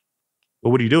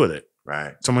 But what do you do with it?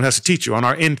 Right. Someone has to teach you. On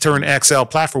our Intern XL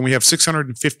platform, we have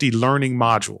 650 learning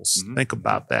modules. Think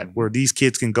about that, where these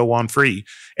kids can go on free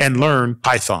and learn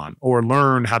Python or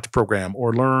learn how to program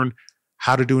or learn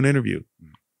how to do an interview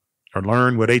or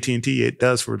learn what AT&T it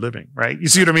does for a living, right? You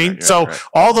see what I mean? Right, so right.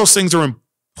 all those things are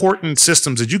important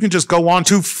systems that you can just go on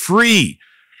to free,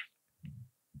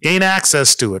 gain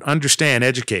access to it, understand,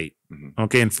 educate,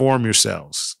 okay, inform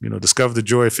yourselves, discover the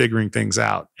joy of figuring things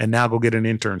out, and now go get an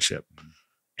internship.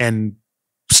 And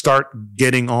start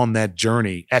getting on that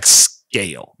journey at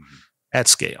scale. At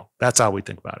scale. That's how we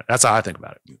think about it. That's how I think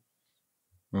about it.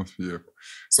 That's beautiful.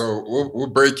 So we'll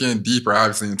break in deeper,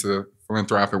 obviously, into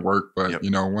philanthropic work. But,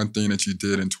 one thing that you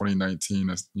did in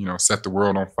 2019 is, set the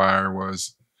world on fire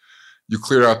was you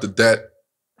cleared out the debt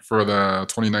for the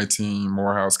 2019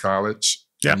 Morehouse College.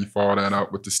 Yeah. And you follow that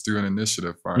up with the Student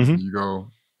Initiative Fund. You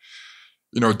go,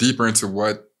 deeper into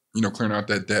what clearing out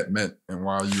that debt meant and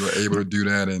why you were able to do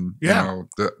that. And,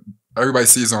 everybody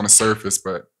sees it on the surface,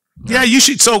 but. Yeah, you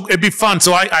should. So it'd be fun.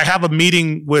 So I have a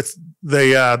meeting with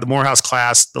the Morehouse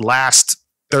class the last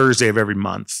Thursday of every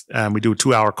month. We do a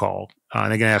 2-hour call.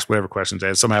 And they can ask whatever questions they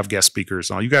have. Some have guest speakers.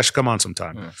 You guys should come on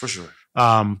sometime. Yeah, for sure.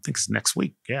 I think it's next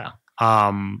week. Yeah.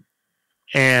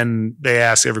 And they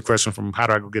ask every question from how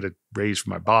do I go get a raise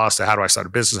from my boss to how do I start a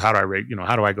business? How do I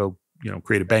how do I go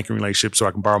create a banking relationship so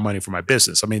I can borrow money for my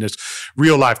business. I mean, it's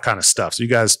real life kind of stuff. So you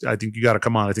guys, I think you got to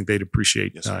come on. I think they'd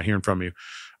appreciate hearing from you.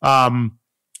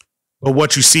 But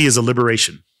what you see is a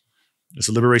liberation. It's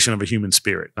a liberation of a human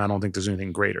spirit. And I don't think there's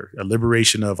anything greater. A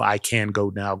liberation of I can go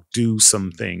now do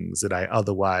some things that I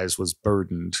otherwise was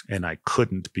burdened and I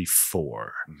couldn't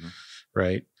before.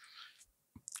 Right.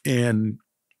 And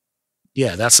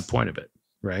yeah, that's the point of it.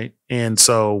 Right. And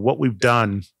so what we've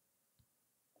done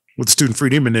with the Student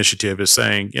Freedom Initiative is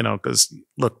saying, because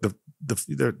look,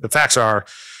 the facts are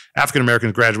African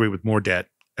Americans graduate with more debt.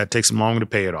 That takes them longer to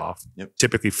pay it off. Yep.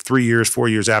 Typically 3 years, 4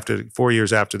 years after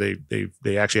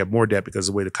they actually have more debt because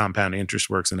of the way the compound interest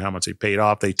works and how much they paid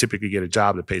off. They typically get a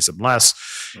job that pays them less.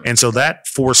 Right. And so that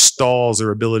forestalls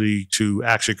their ability to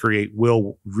actually create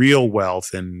real wealth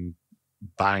in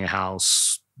buying a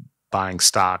house, buying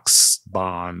stocks,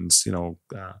 bonds,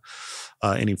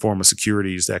 any form of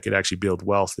securities that could actually build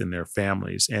wealth in their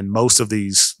families. And most of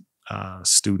these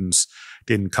students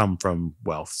didn't come from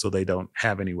wealth, so they don't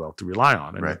have any wealth to rely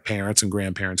on. And their parents and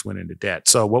grandparents went into debt.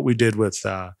 So what we did with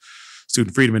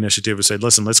Student Freedom Initiative is said,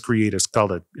 listen, let's create, it's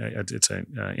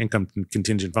an income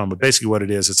contingent fund. But basically what it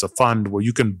is, it's a fund where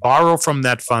you can borrow from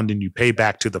that fund and you pay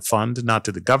back to the fund, not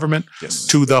to the government,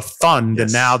 to the fund.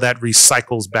 And now that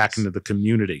recycles back into the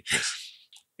community.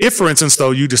 If, for instance,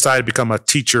 though, you decide to become a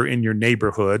teacher in your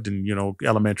neighborhood and,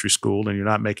 elementary school, and you're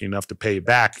not making enough to pay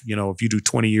back, if you do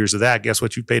 20 years of that, guess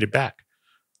what? You paid it back.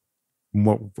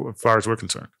 As far as we're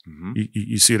concerned.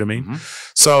 You see what I mean?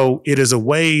 So it is a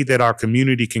way that our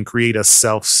community can create a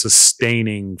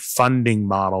self-sustaining funding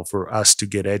model for us to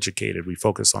get educated. We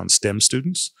focus on STEM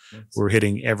students. We're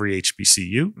hitting every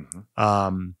HBCU.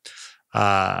 And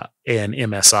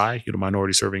MSI,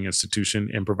 minority serving institution,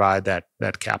 and provide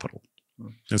that capital.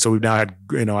 And so we've now had,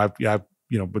 I've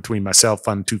between myself,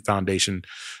 Fund 2 Foundation,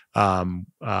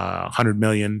 100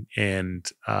 million, and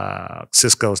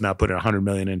Cisco's now putting 100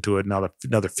 million into it. Now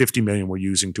another 50 million we're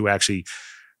using to actually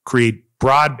create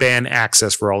broadband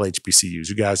access for all HBCUs.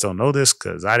 You guys don't know this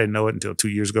because I didn't know it until 2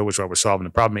 years ago, which is why we're solving the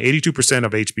problem. 82%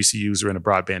 of HBCUs are in a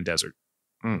broadband desert.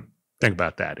 Think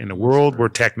about that. In a world where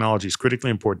technology is critically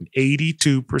important,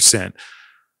 82%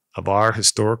 of our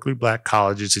historically Black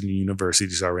colleges and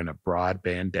universities are in a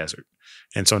broadband desert.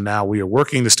 And so now we are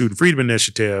working the Student Freedom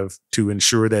Initiative to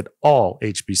ensure that all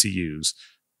HBCUs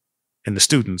and the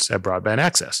students have broadband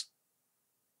access.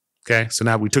 Okay. So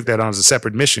now we took that on as a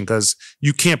separate mission because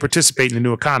you can't participate in the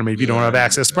new economy if you don't have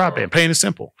access to broadband. Plain and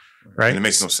simple. Right. And it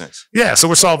makes no sense. Yeah. So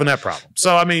we're solving that problem.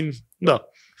 So, I mean, look,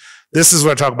 this is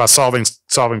what I talk about,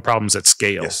 solving problems at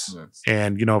scale. Yes.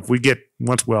 And, if we get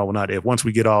once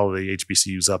we get all of the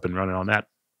HBCUs up and running on that,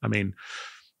 I mean,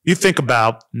 you think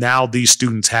about now these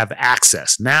students have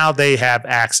access. Now they have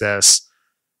access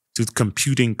to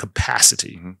computing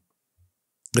capacity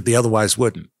that they otherwise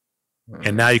wouldn't.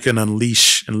 And now you can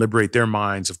unleash and liberate their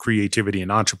minds of creativity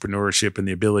and entrepreneurship and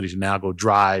the ability to now go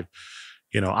drive,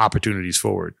 opportunities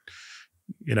forward.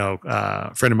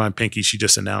 A friend of mine, Pinky, she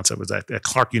just announced it was at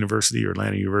Clark University or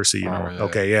Atlanta University.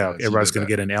 Everybody's going to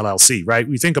get an LLC, right?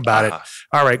 We think about it.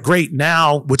 All right, great.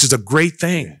 Now, which is a great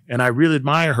thing. And I really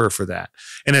admire her for that.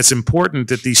 And it's important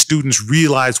that these students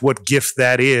realize what gift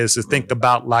that is to think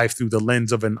about life through the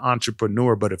lens of an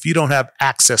entrepreneur. But if you don't have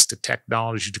access to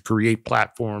technology to create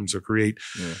platforms or create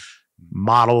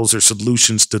models or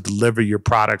solutions to deliver your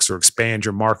products or expand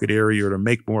your market area or to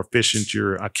make more efficient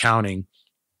your accounting,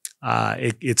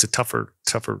 it's a tougher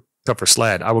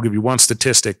sled. I will give you one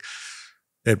statistic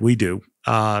that we do.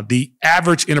 The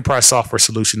average enterprise software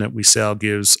solution that we sell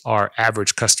gives our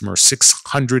average customer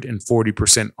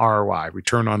 640% ROI,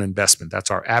 return on investment.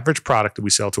 That's our average product that we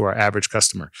sell to our average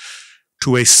customer.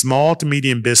 To a small to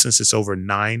medium business, it's over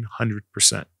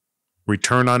 900%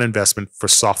 return on investment for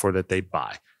software that they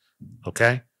buy.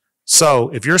 Okay? So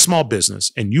if you're a small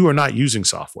business and you are not using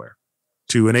software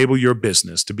to enable your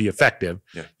business to be effective,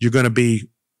 you're going to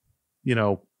be,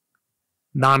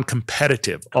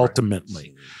 non-competitive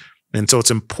ultimately. And so it's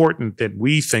important that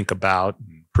we think about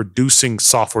producing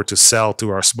software to sell to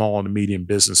our small and medium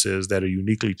businesses that are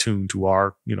uniquely tuned to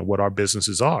our, what our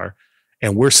businesses are,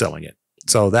 and we're selling it.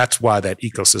 So that's why that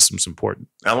ecosystem is important.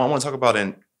 I want to talk about,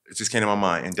 it just came to my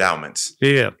mind, endowments.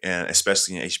 Yeah. And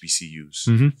especially in HBCUs.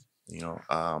 Mm-hmm.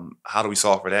 How do we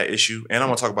solve for that issue? And I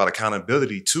want to talk about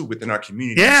accountability too within our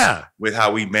community. Yeah. With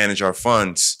how we manage our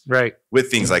funds. Right.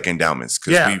 With things like endowments.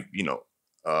 Because we,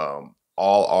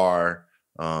 all our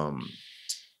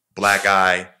black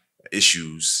eye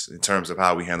issues in terms of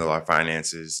how we handle our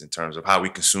finances, in terms of how we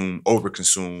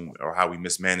overconsume, or how we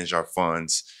mismanage our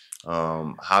funds.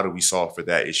 How do we solve for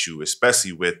that issue,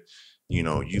 especially with,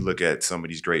 you look at some of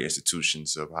these great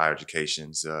institutions of higher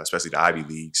educations, especially the Ivy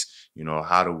Leagues,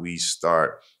 how do we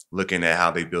start looking at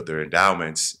how they built their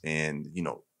endowments? And,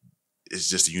 it's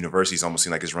just the universities almost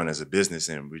seem like it's run as a business,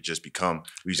 and we just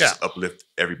uplift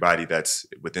everybody that's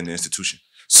within the institution.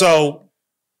 So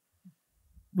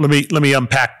let me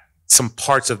unpack some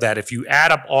parts of that. If you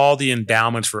add up all the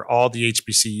endowments for all the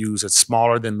HBCUs, it's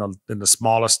smaller than the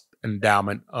smallest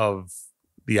endowment of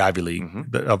the Ivy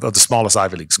League, of the smallest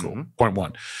Ivy League school, point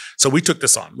one. So we took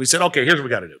this on. We said, okay, here's what we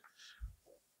got to do.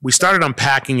 We started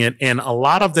unpacking it, and a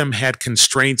lot of them had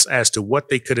constraints as to what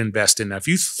they could invest in. Now, if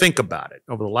you think about it,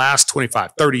 over the last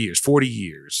 25, 30 years, 40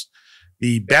 years,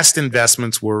 the best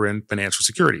investments were in financial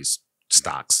securities,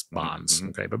 stocks, bonds,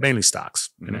 okay, but mainly stocks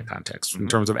in that context, in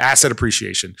terms of asset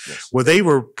appreciation, where they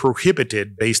were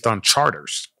prohibited based on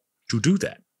charters to do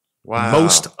that. Wow.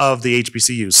 Most of the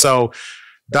HBCUs. So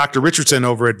Dr. Richardson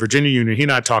over at Virginia Union, he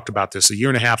and I talked about this a year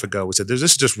and a half ago. We said, this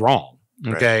is just wrong.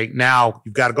 Okay. Right. Now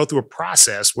you've got to go through a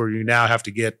process where you now have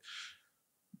to get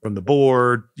from the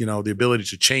board, the ability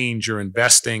to change your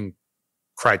investing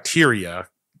criteria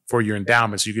for your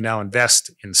endowments. You can now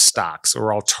invest in stocks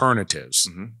or alternatives,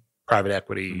 private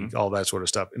equity, all that sort of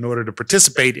stuff, in order to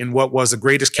participate in what was the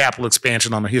greatest capital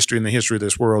expansion in the history of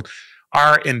this world.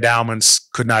 Our endowments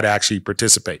could not actually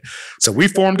participate. So we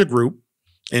formed a group.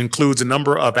 Includes a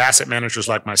number of asset managers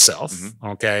like myself,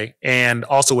 okay, and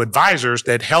also advisors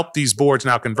that help these boards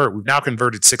now convert. We've now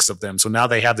converted 6 of them, so now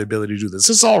they have the ability to do this.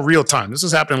 This is all real time. This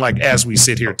is happening like as we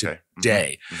sit here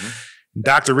today.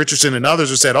 Dr. Richardson and others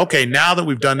have said, okay, now that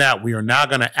we've done that, we are now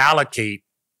going to allocate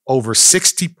over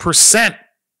 60%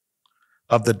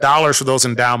 of the dollars for those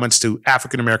endowments to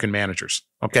African-American managers.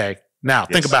 Okay, now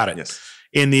think about it.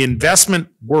 In the investment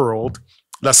world,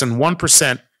 less than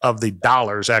 1% of the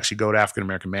dollars actually go to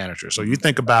African-American managers. So you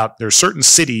think about, there's certain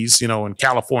cities, in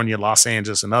California, Los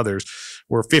Angeles and others,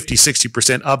 where 50,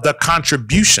 60% of the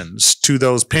contributions to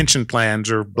those pension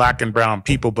plans are black and brown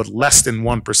people, but less than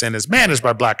 1% is managed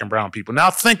by black and brown people.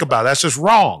 Now think about it. That's just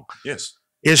wrong. Yes.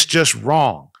 It's just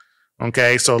wrong.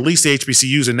 Okay. So at least the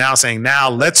HBCUs are now saying, now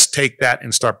let's take that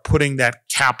and start putting that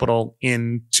capital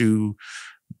into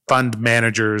fund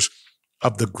managers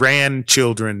of the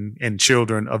grandchildren and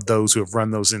children of those who have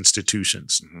run those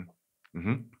institutions.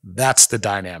 That's the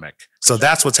dynamic. So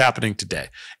that's what's happening today.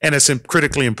 And it's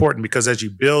critically important because as you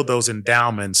build those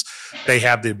endowments, they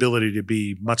have the ability to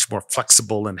be much more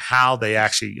flexible in how they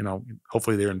actually,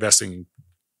 hopefully they're investing in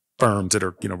firms that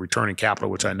are, returning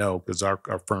capital, which I know because our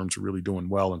firms are really doing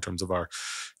well in terms of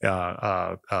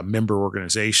our member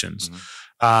organizations.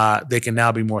 They can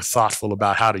now be more thoughtful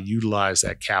about how to utilize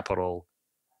that capital,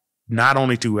 not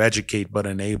only to educate, but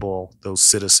enable those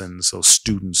citizens, those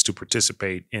students to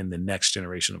participate in the next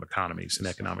generation of economies and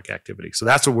economic activity. So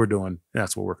that's what we're doing.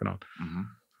 That's what we're working on.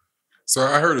 So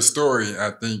I heard a story.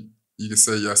 I think you can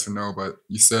say yes or no, but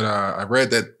you said, I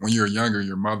read that when you were younger,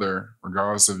 your mother,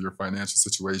 regardless of your financial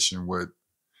situation, would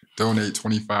donate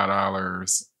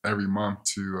 $25 every month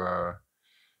to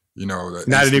you know, the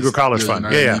United Negro College Fund.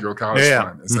 United Negro College Yeah.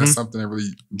 Fund. Is that something that really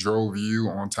drove you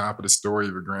on top of the story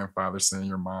of your grandfather saying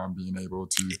your mom being able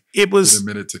to It was get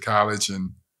admitted to college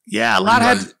and a lot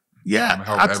had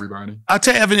help everybody? I'll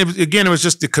tell you, Evan, it was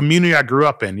just the community I grew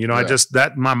up in. You know,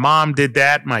 my mom did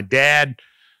that. My dad,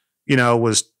 you know,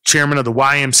 was chairman of the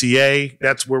YMCA.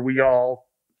 That's where we all,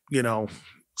 you know,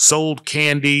 sold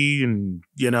candy and,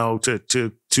 you know,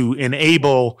 to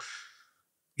enable,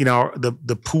 you know,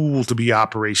 the pool to be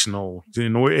operational.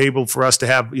 And we're able for us to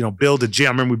have, you know, build a gym. I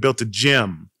remember we built a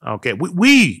gym. Okay.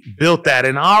 We built that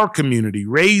in our community,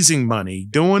 raising money,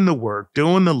 doing the work,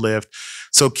 doing the lift.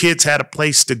 So kids had a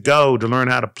place to go to learn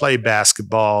how to play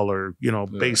basketball or, you know,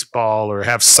 baseball or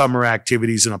have summer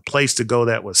activities and a place to go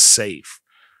that was safe.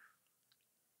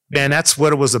 Man, that's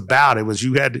what it was about. It was,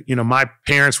 you had, you know, my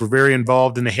parents were very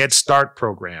involved in the Head Start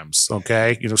programs.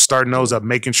 Okay. You know, starting those up,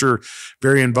 making sure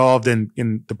very involved in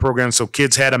the program. So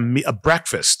kids had a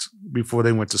breakfast before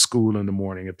they went to school in the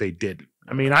morning if they didn't.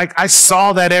 I mean, I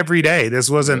saw that every day. This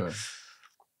wasn't,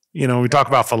 you know, we talk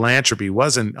about philanthropy. It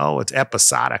wasn't, oh, it's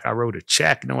episodic. I wrote a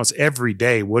check. No, it's every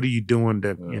day. What are you doing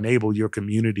to enable your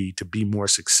community to be more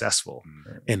successful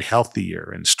and healthier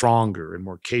and stronger and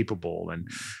more capable? And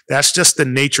that's just the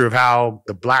nature of how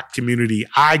the Black community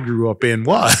I grew up in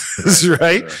was,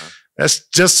 right? That's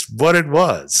just what it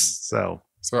was. So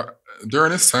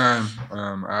during this time,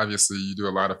 obviously you do a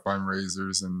lot of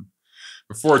fundraisers, and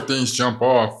before things jump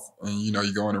off and, you know,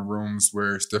 you go into rooms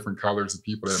where it's different colors of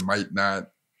people that might not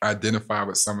identify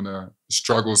with some of the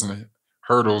struggles and the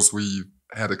hurdles we've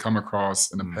had to come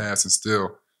across in the past, and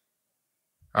still,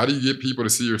 how do you get people to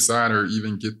see your side or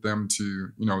even get them to,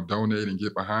 you know, donate and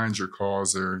get behind your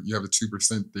cause? Or you have the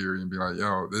 2% theory and be like,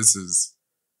 yo, this is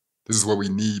what we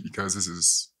need because this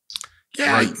is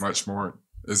right much more.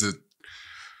 Is it,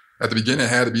 at the beginning, it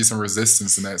had to be some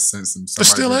resistance in that sense. And there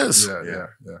still is. Yeah.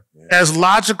 As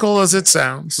logical as it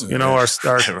sounds, you know, our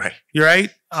right. You're right.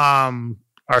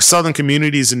 Our Southern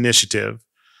Communities Initiative,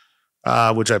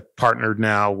 which I partnered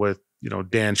now with, you know,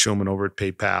 Dan Schulman over at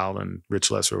PayPal and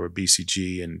Rich Lesser over at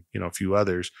BCG and, you know, a few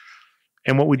others.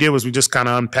 And what we did was we just kind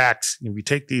of unpacked, you know, we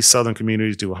take these Southern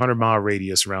communities, do a 100-mile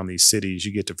radius around these cities,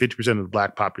 you get to 50% of the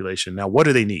Black population. Now, what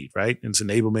do they need, right? And it's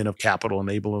enablement of capital,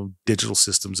 enablement of digital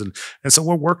systems. And so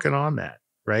we're working on that,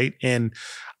 right? And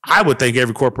I would think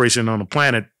every corporation on the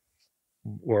planet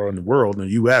or in the world, in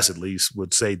the US at least,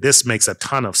 would say this makes a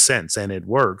ton of sense and it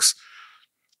works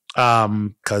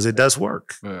because it does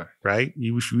work, right?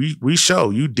 We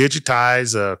show you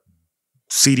digitize a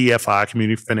CDFI,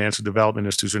 Community Financial Development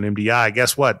Institution, MDI,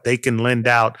 guess what? They can lend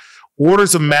out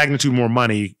orders of magnitude more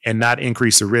money and not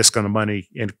increase the risk on the money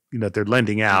that they're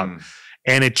lending out.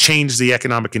 And it changes the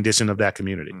economic condition of that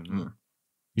community.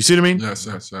 You see what I mean?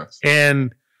 Yes.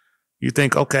 And you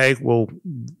think, okay, well,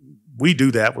 we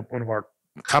do that with one of our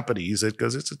companies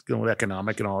because it's, you know,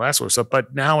 economic and all that sort of stuff.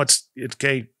 But now it's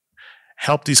okay,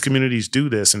 help these communities do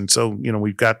this. And so, you know,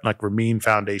 we've got like Ramin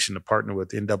Foundation to partner with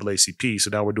NAACP. So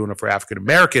now we're doing it for African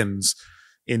Americans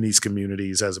in these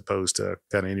communities as opposed to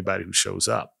kind of anybody who shows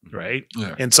up, right?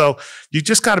 Yeah. And so you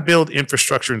just got to build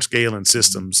infrastructure and scale and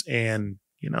systems. And,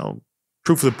 you know,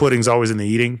 proof of the pudding is always in the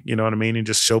eating, you know what I mean? And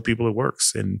just show people it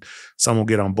works. And some will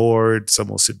get on board. Some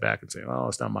will sit back and say, oh,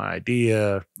 it's not my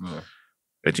idea.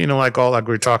 But, you know, like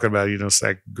we're talking about, you know, it's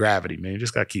like gravity, man. You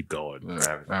just got to keep going.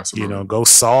 Absolutely. You know, go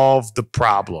solve the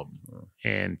problem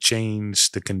and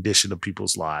change the condition of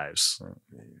people's lives.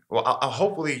 Well, I'll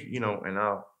hopefully, you know, and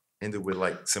I'll end it with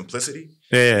like simplicity.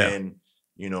 Yeah. And,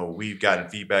 you know, we've gotten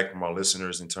feedback from our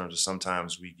listeners in terms of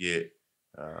sometimes we get,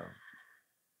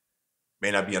 may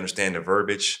not be understanding the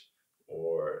verbiage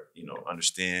or, you know,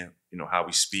 understand, you know, how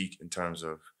we speak in terms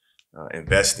of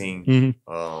investing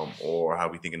or how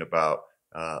we thinking about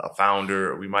a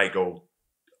founder. We might go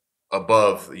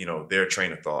above, you know, their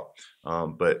train of thought.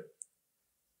 But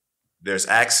there's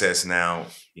access now,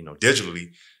 you know,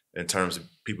 digitally in terms of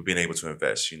people being able to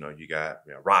invest. You know, you got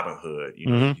Robinhood, you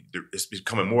know, it's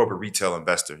becoming more of a retail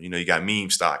investor. You know, you got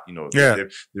meme stock, you know, the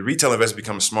retail investor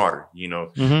becoming smarter. You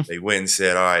know, they went and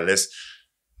said, all right,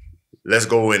 let's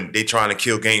go, and they trying to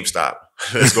kill GameStop.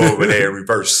 Let's go over there and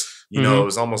reverse. You know,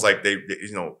 it's almost like they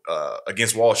you know,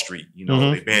 against Wall Street, you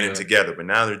know, they banded together, but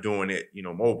now they're doing it, you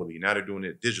know, mobilely. Now they're doing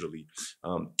it digitally.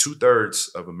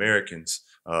 2/3 of Americans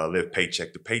live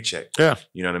paycheck to paycheck. Yeah.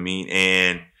 You know what I mean?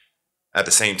 And at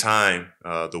the same time,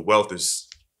 the wealth is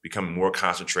becoming more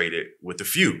concentrated with the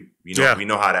few. You know, we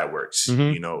know how that works.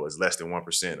 You know, it's less than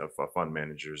 1% of fund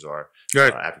managers are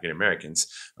African Americans.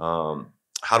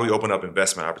 How do we open up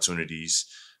investment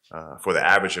opportunities for the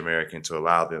average American to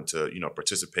allow them to,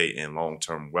 participate in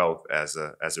long-term wealth as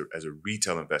a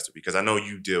retail investor? Because I know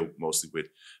you deal mostly with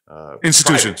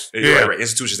institutions, right,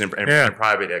 institutions and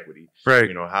private equity. Right.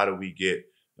 How do we get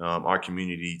our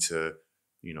community to,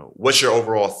 what's your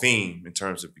overall theme in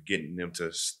terms of getting them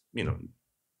to,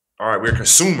 all right, we're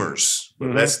consumers, but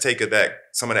let's take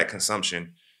some of that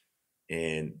consumption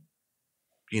and,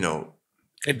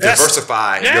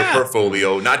 diversify your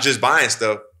portfolio, not just buying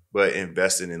stuff, but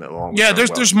investing in a long term. Yeah,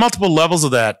 there's multiple levels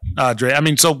of that, Dre. I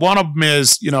mean, so one of them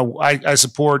is, I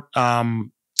support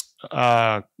one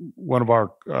of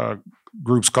our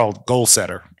groups called Goal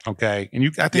Setter. Okay, and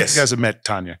I think you guys have met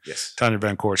Tanya. Yes, Tanya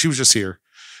Van Coor. She was just here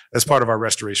as part of our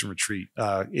restoration retreat,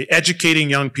 educating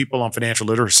young people on financial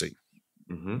literacy.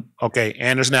 Mm-hmm. Okay,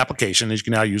 and there's an application that you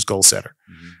can now use, Goal Setter,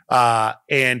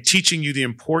 and teaching you the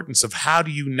importance of how do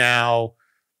you now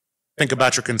think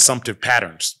about your consumptive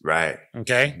patterns. Right.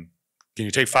 Okay. Mm-hmm. Can you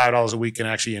take $5 a week and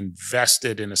actually invest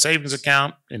it in a savings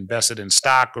account, invest it in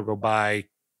stock, or go buy,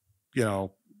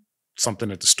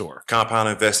 something at the store? Compound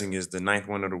investing is the ninth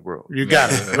one of the world. You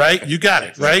got it, right? You got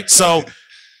it, right? So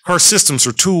her systems,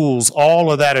 her tools, all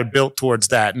of that are built towards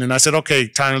that. And then I said, okay,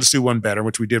 Tanya, let's do one better,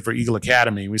 which we did for Eagle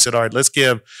Academy. We said, all right,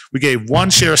 we gave one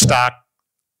share stock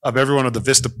of every one of the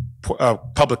Vista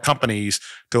public companies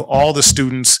to all the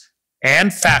students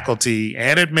and faculty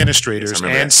and administrators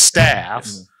and staff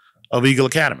of Eagle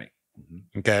Academy.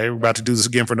 Okay, we're about to do this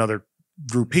again for another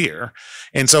group here.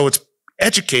 And so it's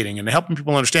educating and helping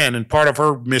people understand. And part of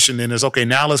her mission then is, okay,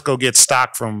 now let's go get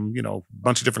stock from, a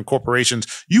bunch of different corporations.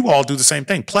 You all do the same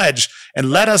thing. Pledge and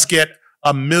let us get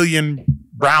 1 million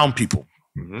brown people.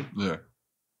 Mm-hmm. Yeah.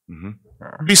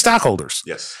 Mm-hmm. Be stockholders.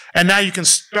 Yes. And now you can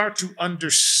start to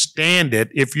understand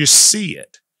it if you see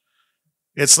it.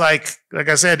 It's like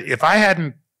I said, if I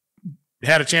hadn't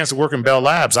had a chance to work in Bell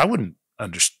Labs, I wouldn't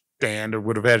understand or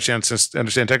would have had a chance to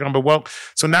understand technology. But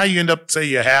so now you end up, say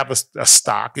you have a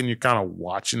stock and you're kind of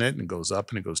watching it and it goes up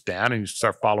and it goes down and you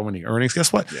start following the earnings.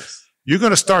 Guess what? Yes. You're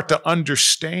going to start to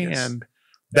understand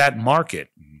that market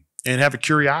and have a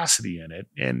curiosity in it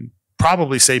and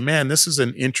probably say, man, this is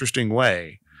an interesting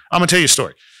way. I'm going to tell you a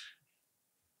story.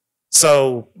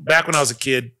 So back when I was a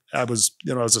kid, I was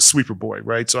a sweeper boy,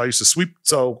 right? So I used to sweep.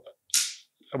 So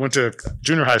I went to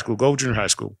junior high school,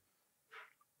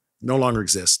 no longer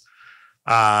exists.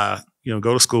 Go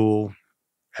to school,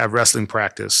 have wrestling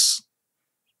practice,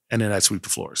 and then I'd sweep the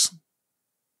floors.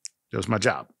 That was my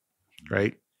job,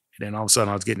 right? And then all of a sudden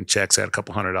I was getting checks at a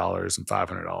couple $100 and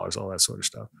 $500, all that sort of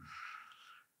stuff.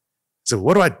 So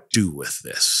what do I do with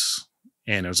this?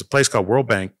 And there was a place called World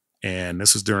Bank, and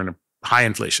this was during high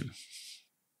inflation.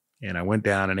 And I went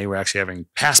down and they were actually having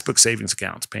passbook savings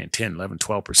accounts paying 10, 11,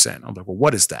 12%. I'm like, well,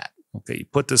 what is that? Okay, you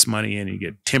put this money in and you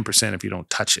get 10% if you don't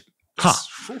touch it. Huh.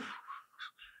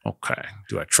 Okay.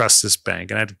 Do I trust this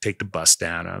bank? And I had to take the bus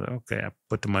down. I was like, okay, I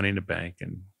put the money in the bank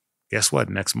and guess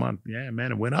what? Next month, yeah,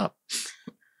 man, it went up.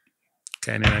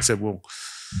 Okay. And then I said, well,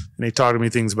 and they taught me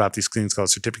things about these things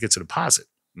called certificates of deposit.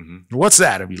 Mm-hmm. What's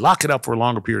that? If you lock it up for a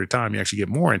longer period of time, you actually get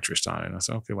more interest on it. And I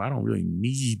said, okay, well, I don't really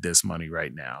need this money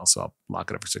right now. So I'll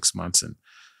lock it up for 6 months. And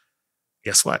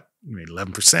guess what? I made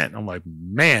 11%. I'm like,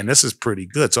 man, this is pretty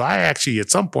good. So I actually, at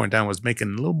some point in time, was making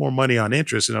a little more money on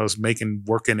interest and I was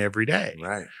working every day.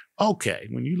 Right. Okay.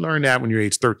 When you learn that when you're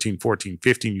age 13, 14,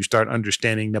 15, you start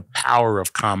understanding the power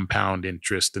of compound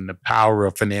interest and the power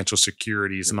of financial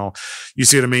securities and all. You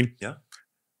see what I mean? Yeah.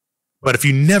 But if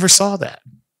you never saw that,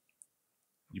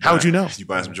 how would you know? You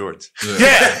buy some Jordans.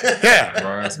 Yeah.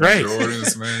 Buy some Right.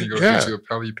 Jordans, man. You go get you a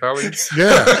Pelly.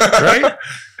 Yeah. Right?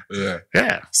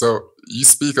 Yeah. So you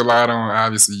speak a lot on,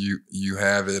 obviously you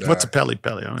have it. What's a Pelly? I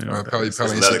don't know. Pelly in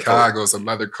Chicago. It's a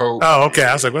leather coat. Oh, okay.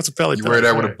 I was like, what's a Pelly? You wear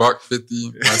that with a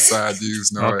 $1.50. My side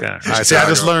dudes know okay. it. All right. See, I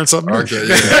just learned something. Okay.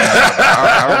 Yeah.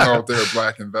 I don't know if they're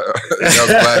black and that was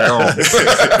black owned.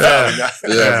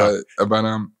 But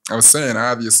I was saying,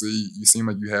 obviously, you seem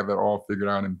like you have it all figured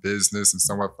out in business and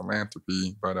somewhat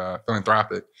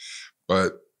philanthropic.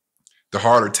 But the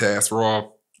harder tasks, we're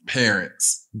all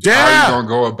parents. Yeah. How are you gonna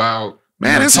go about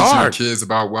it's teaching hard. your kids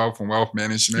about wealth and wealth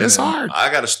management? It's hard.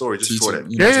 I got a story just for that.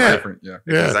 Yeah. Different. Yeah.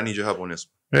 Because I need your help on this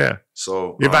one. Yeah.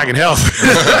 So if I can help.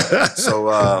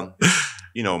 So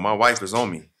my wife is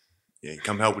on me. Yeah,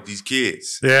 come help with these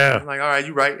kids. Yeah. I'm like, all right,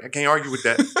 you right. I can't argue with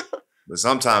that. But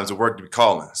sometimes the work to be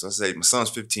calling. So I say, my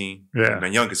son's 15. Yeah. My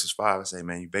youngest is 5. I say,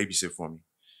 man, you babysit for me.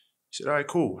 He said, all right,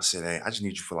 cool. I said, hey, I just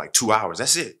need you for like 2 hours.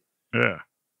 That's it. Yeah.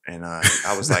 And I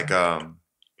was like, I'll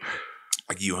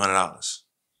give you $100.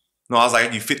 No, I was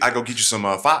like, I go get you some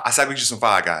five. I said, I go get you some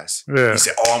Five Guys. Yeah. He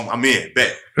said, oh, I'm in.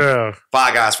 Bet. Yeah.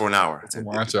 Five Guys for an hour.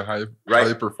 Watch a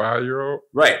hyper 5-year-old.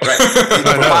 Right.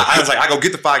 I was like, I go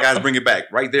get the Five Guys, bring it back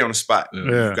right there on the spot.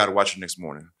 Yeah. You got to watch it next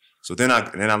morning. So then I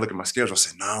look at my schedule. I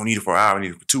said, no, I don't need it for an hour. I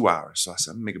need it for 2 hours. So I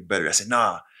said, I'm gonna make it better. I said,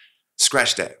 nah,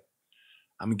 scratch that.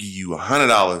 I'm gonna give you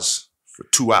 $100 for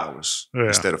 2 hours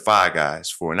instead of Five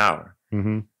Guys for an hour.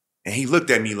 Mm-hmm. And he looked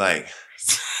at me like,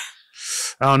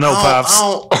 I don't know, Pops.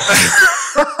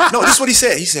 No, this is what he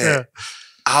said. He said,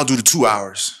 I'll do the 2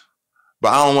 hours, but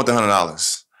I don't want the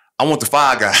 $100. I want the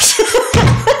Five Guys.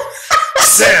 I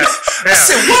said,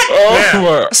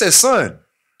 what? I said, son,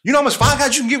 you know how much Five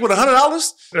Guys you can get with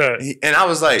 $100? And I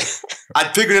was like,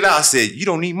 I figured it out. I said, you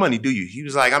don't need money, do you? He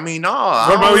was like, I mean, no.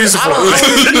 What about you?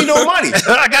 I don't need no money.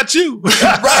 I got you.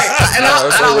 Right. And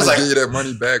I was like, gave you that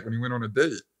money back when he went on a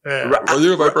date. Yeah. Right. Well,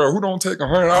 you was like, bro, who don't take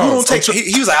 $100? Who don't take?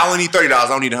 He was like, I only need $30. I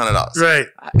don't need $100. Right.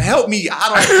 Help me.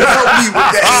 Help me with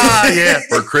that. Yeah.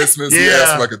 For Christmas, he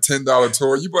asked like a $10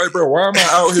 tour. You like, bro, why am I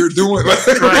out here doing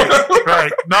that?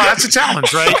 Right. No, that's a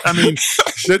challenge, right? I mean,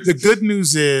 the good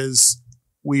news is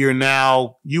we are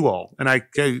now, you all, and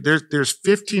there's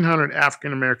 1,500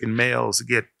 African American males that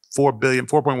get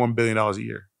 $4.1 billion a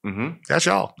year. Mm-hmm. That's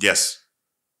y'all. Yes.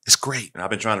 It's great. And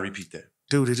I've been trying to repeat that.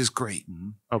 Dude, it is great.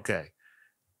 Mm-hmm. Okay.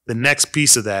 The next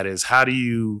piece of that is how do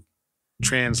you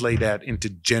translate that into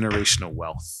generational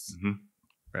wealth,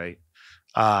 right?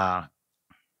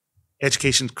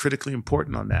 Education is critically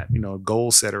important on that.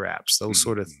 Goal setter apps, those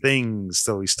sort of things.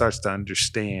 So he starts to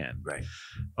understand, right?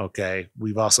 Okay.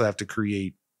 We've also have to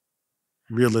create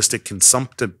realistic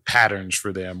consumptive patterns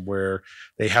for them where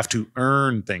they have to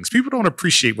earn things. People don't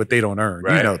appreciate what they don't earn.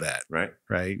 Right. You know that, right?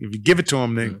 If you give it to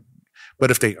them,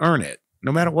 but if they earn it,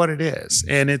 no matter what it is.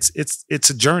 And it's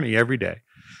a journey every day.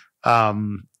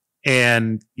 And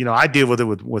I deal with it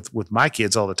with my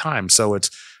kids all the time. So it's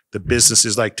the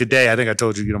businesses like today, I think I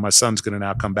told you, my son's going to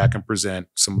now come back and present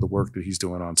some of the work that he's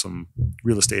doing on some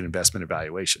real estate investment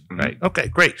evaluation, right? Okay,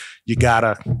 great. You got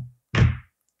to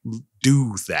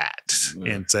do that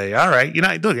and say, all right,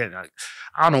 look,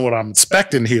 I don't know what I'm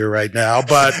expecting here right now,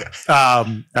 but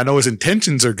I know his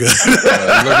intentions are good. You're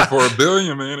looking for $1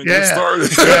 billion, man, and get started.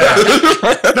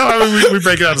 No, I mean, we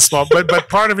break it out of small, but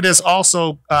part of it is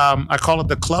also, I call it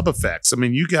the club effects. I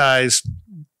mean, you guys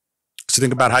to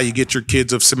think about how you get your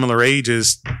kids of similar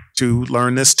ages to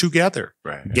learn this together,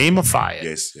 right? Gamify it.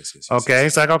 Yes. Okay,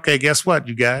 it's like, okay, guess what,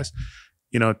 you guys,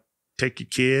 take your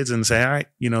kids and say, all right,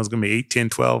 it's going to be 8, 10,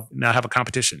 12. Now have a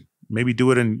competition. Maybe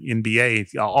do it in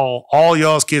NBA. All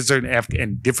y'all's kids are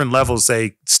in different levels,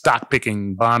 say stock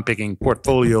picking, bond picking,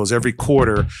 portfolios every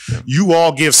quarter. You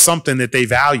all give something that they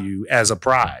value as a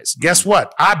prize. Guess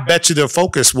what? I bet you their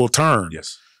focus will turn.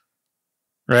 Yes.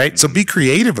 Right? So be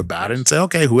creative about it and say,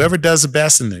 okay, whoever does the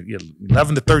best in the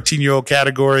 11 to 13-year-old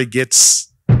category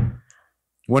gets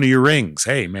one of your rings.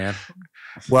 Hey, man.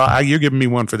 Well, you're giving me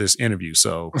one for this interview,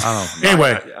 so I don't know.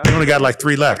 Anyway, we only got like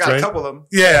 3 left, I got right? a couple of them.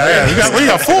 Yeah. We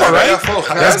got 4, right? I got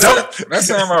 4. That's dope. That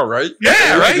sounds about right.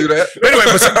 Yeah, right? Do that. Anyway,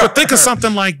 but think of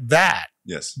something like that.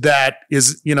 Yes. That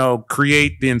is,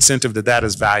 create the incentive that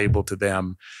is valuable to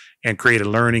them and create a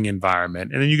learning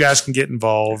environment. And then you guys can get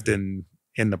involved in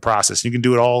the process. You can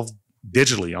do it all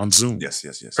digitally on Zoom. Yes.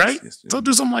 Right? Yes. So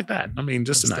do something like that. I mean,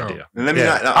 just an idea. And let me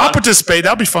I'll participate.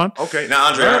 That'll be fun. Okay. Now,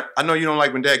 Andre, I know you don't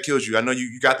like when Dad kills you. I know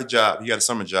you got the job. You got a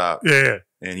summer job. Yeah.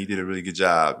 And he did a really good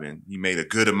job. And he made a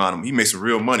good amount of, he made some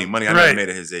real money I never made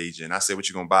at his age. And I said, what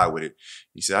you going to buy with it?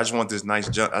 He said, I just want this nice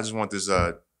jump. I just want this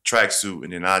tracksuit,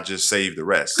 and then I just save the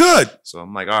rest. Good. So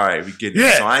I'm like, all right, we get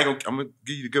it. So I'm gonna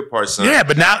give you the good part, son. Yeah,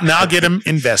 but now get him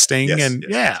investing,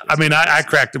 yes. I mean, I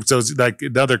cracked him. So it's like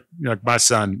another, like my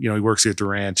son, he works here at the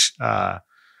ranch, and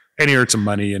he earned some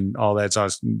money and all that. So I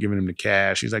was giving him the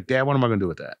cash. He's like, Dad, what am I gonna do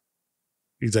with that?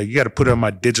 He's like, you got to put it on my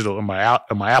digital, on my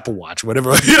Apple Watch, whatever.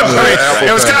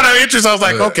 It was kind of interesting. I was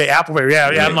like, okay, Apple Pay.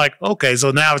 Yeah. I'm like, okay. So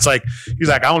now it's like, he's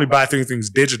like, I only buy things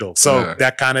digital. So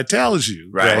that kind of tells you,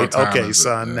 right? Okay,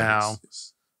 son, now,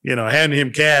 handing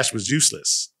him cash was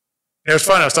useless. It was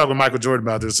funny. I was talking with Michael Jordan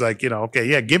about this. Like,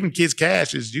 giving kids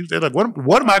cash is useless. They're like,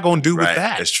 what am I going to do with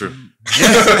that? That's true.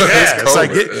 It's like,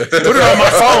 put it on my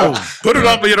phone. Put it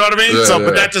on, you know what I mean?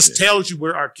 But that just tells you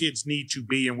where our kids need to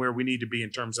be and where we need to be in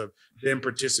terms of them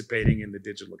participating in the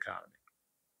digital economy.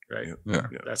 Right?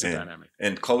 Yeah. That's a dynamic.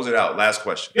 And close it out. Last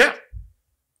question. Yeah.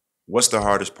 What's the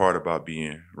hardest part about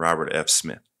being Robert F.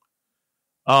 Smith?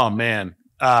 Oh, man.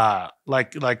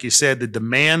 Like you said, the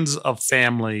demands of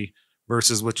family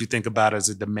versus what you think about as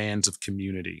the demands of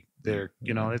community. There,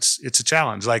 it's a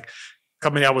challenge. Like,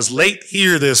 I was late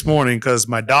here this morning because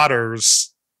my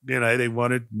daughters they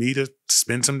wanted me to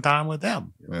spend some time with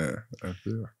them. Yeah, I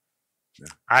feel.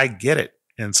 I get it.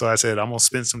 And so I said, I'm going to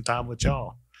spend some time with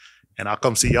y'all. And I'll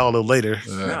come see y'all a little later.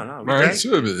 Yeah. No, It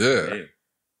should be, yeah.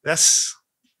 That's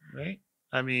right.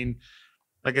 I mean,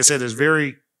 like I said,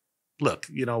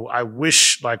 I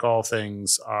wish, like all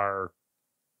things, our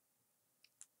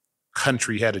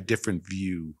country had a different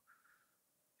view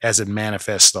as it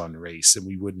manifests on race, and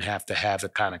we wouldn't have to have the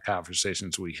kind of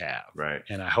conversations we have. Right.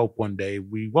 And I hope one day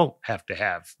we won't have to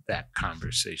have that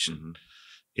conversation. Mm-hmm.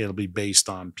 It'll be based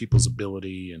on people's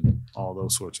ability and all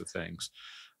those sorts of things.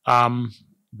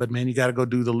 But man, you got to go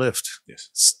do the lift.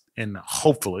 Yes. And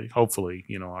hopefully,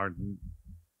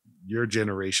 your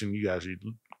generation, you guys are a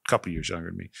couple years younger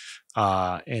than me,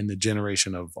 and the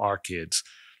generation of our kids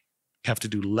have to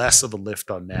do less of a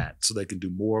lift on that so they can do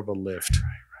more of a lift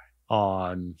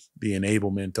on the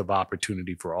enablement of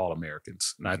opportunity for all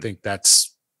Americans. And I think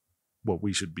that's what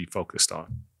we should be focused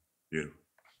on. Beautiful.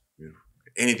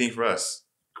 Anything for us?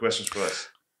 Questions for us?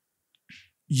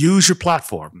 Use your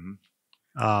platform.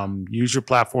 Use your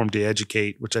platform to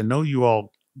educate, which I know you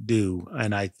all do.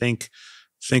 And I think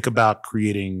about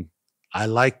creating, I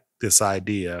like this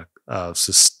idea of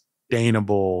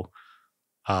sustainable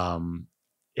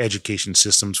education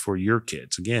systems for your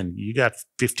kids. Again, you got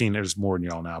 15, there's more than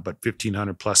y'all now, but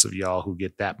 1,500 plus of y'all who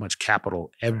get that much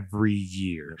capital every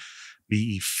year.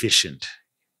 Be efficient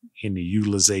in the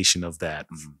utilization of that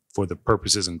for the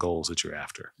purposes and goals that you're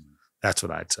after. That's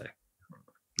what I'd say.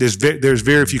 There's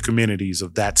very few communities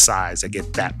of that size that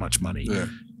get that much money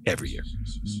every year.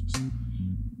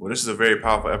 Well, this is a very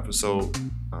powerful episode.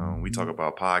 We talk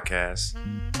about podcasts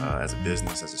as a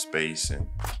business, as a space, and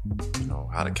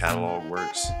how the catalog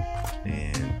works.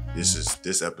 And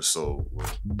this episode will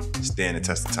stand the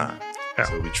test of time. Yeah.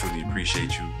 So we truly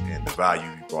appreciate you and the value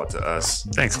you brought to us.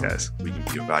 Thanks, guys. We can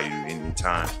be of value any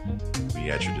time. We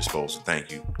at your disposal.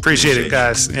 Thank you. Appreciate it,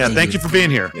 guys. Yeah, thank you for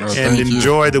being here. Yes. And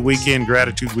enjoy the weekend,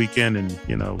 gratitude weekend, and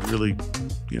really,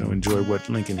 enjoy what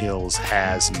Lincoln Hills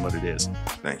has and what it is.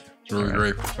 Thank you. It's really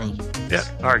grateful. Thank you. Yeah.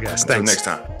 All right, guys. Until Thanks. next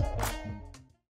time.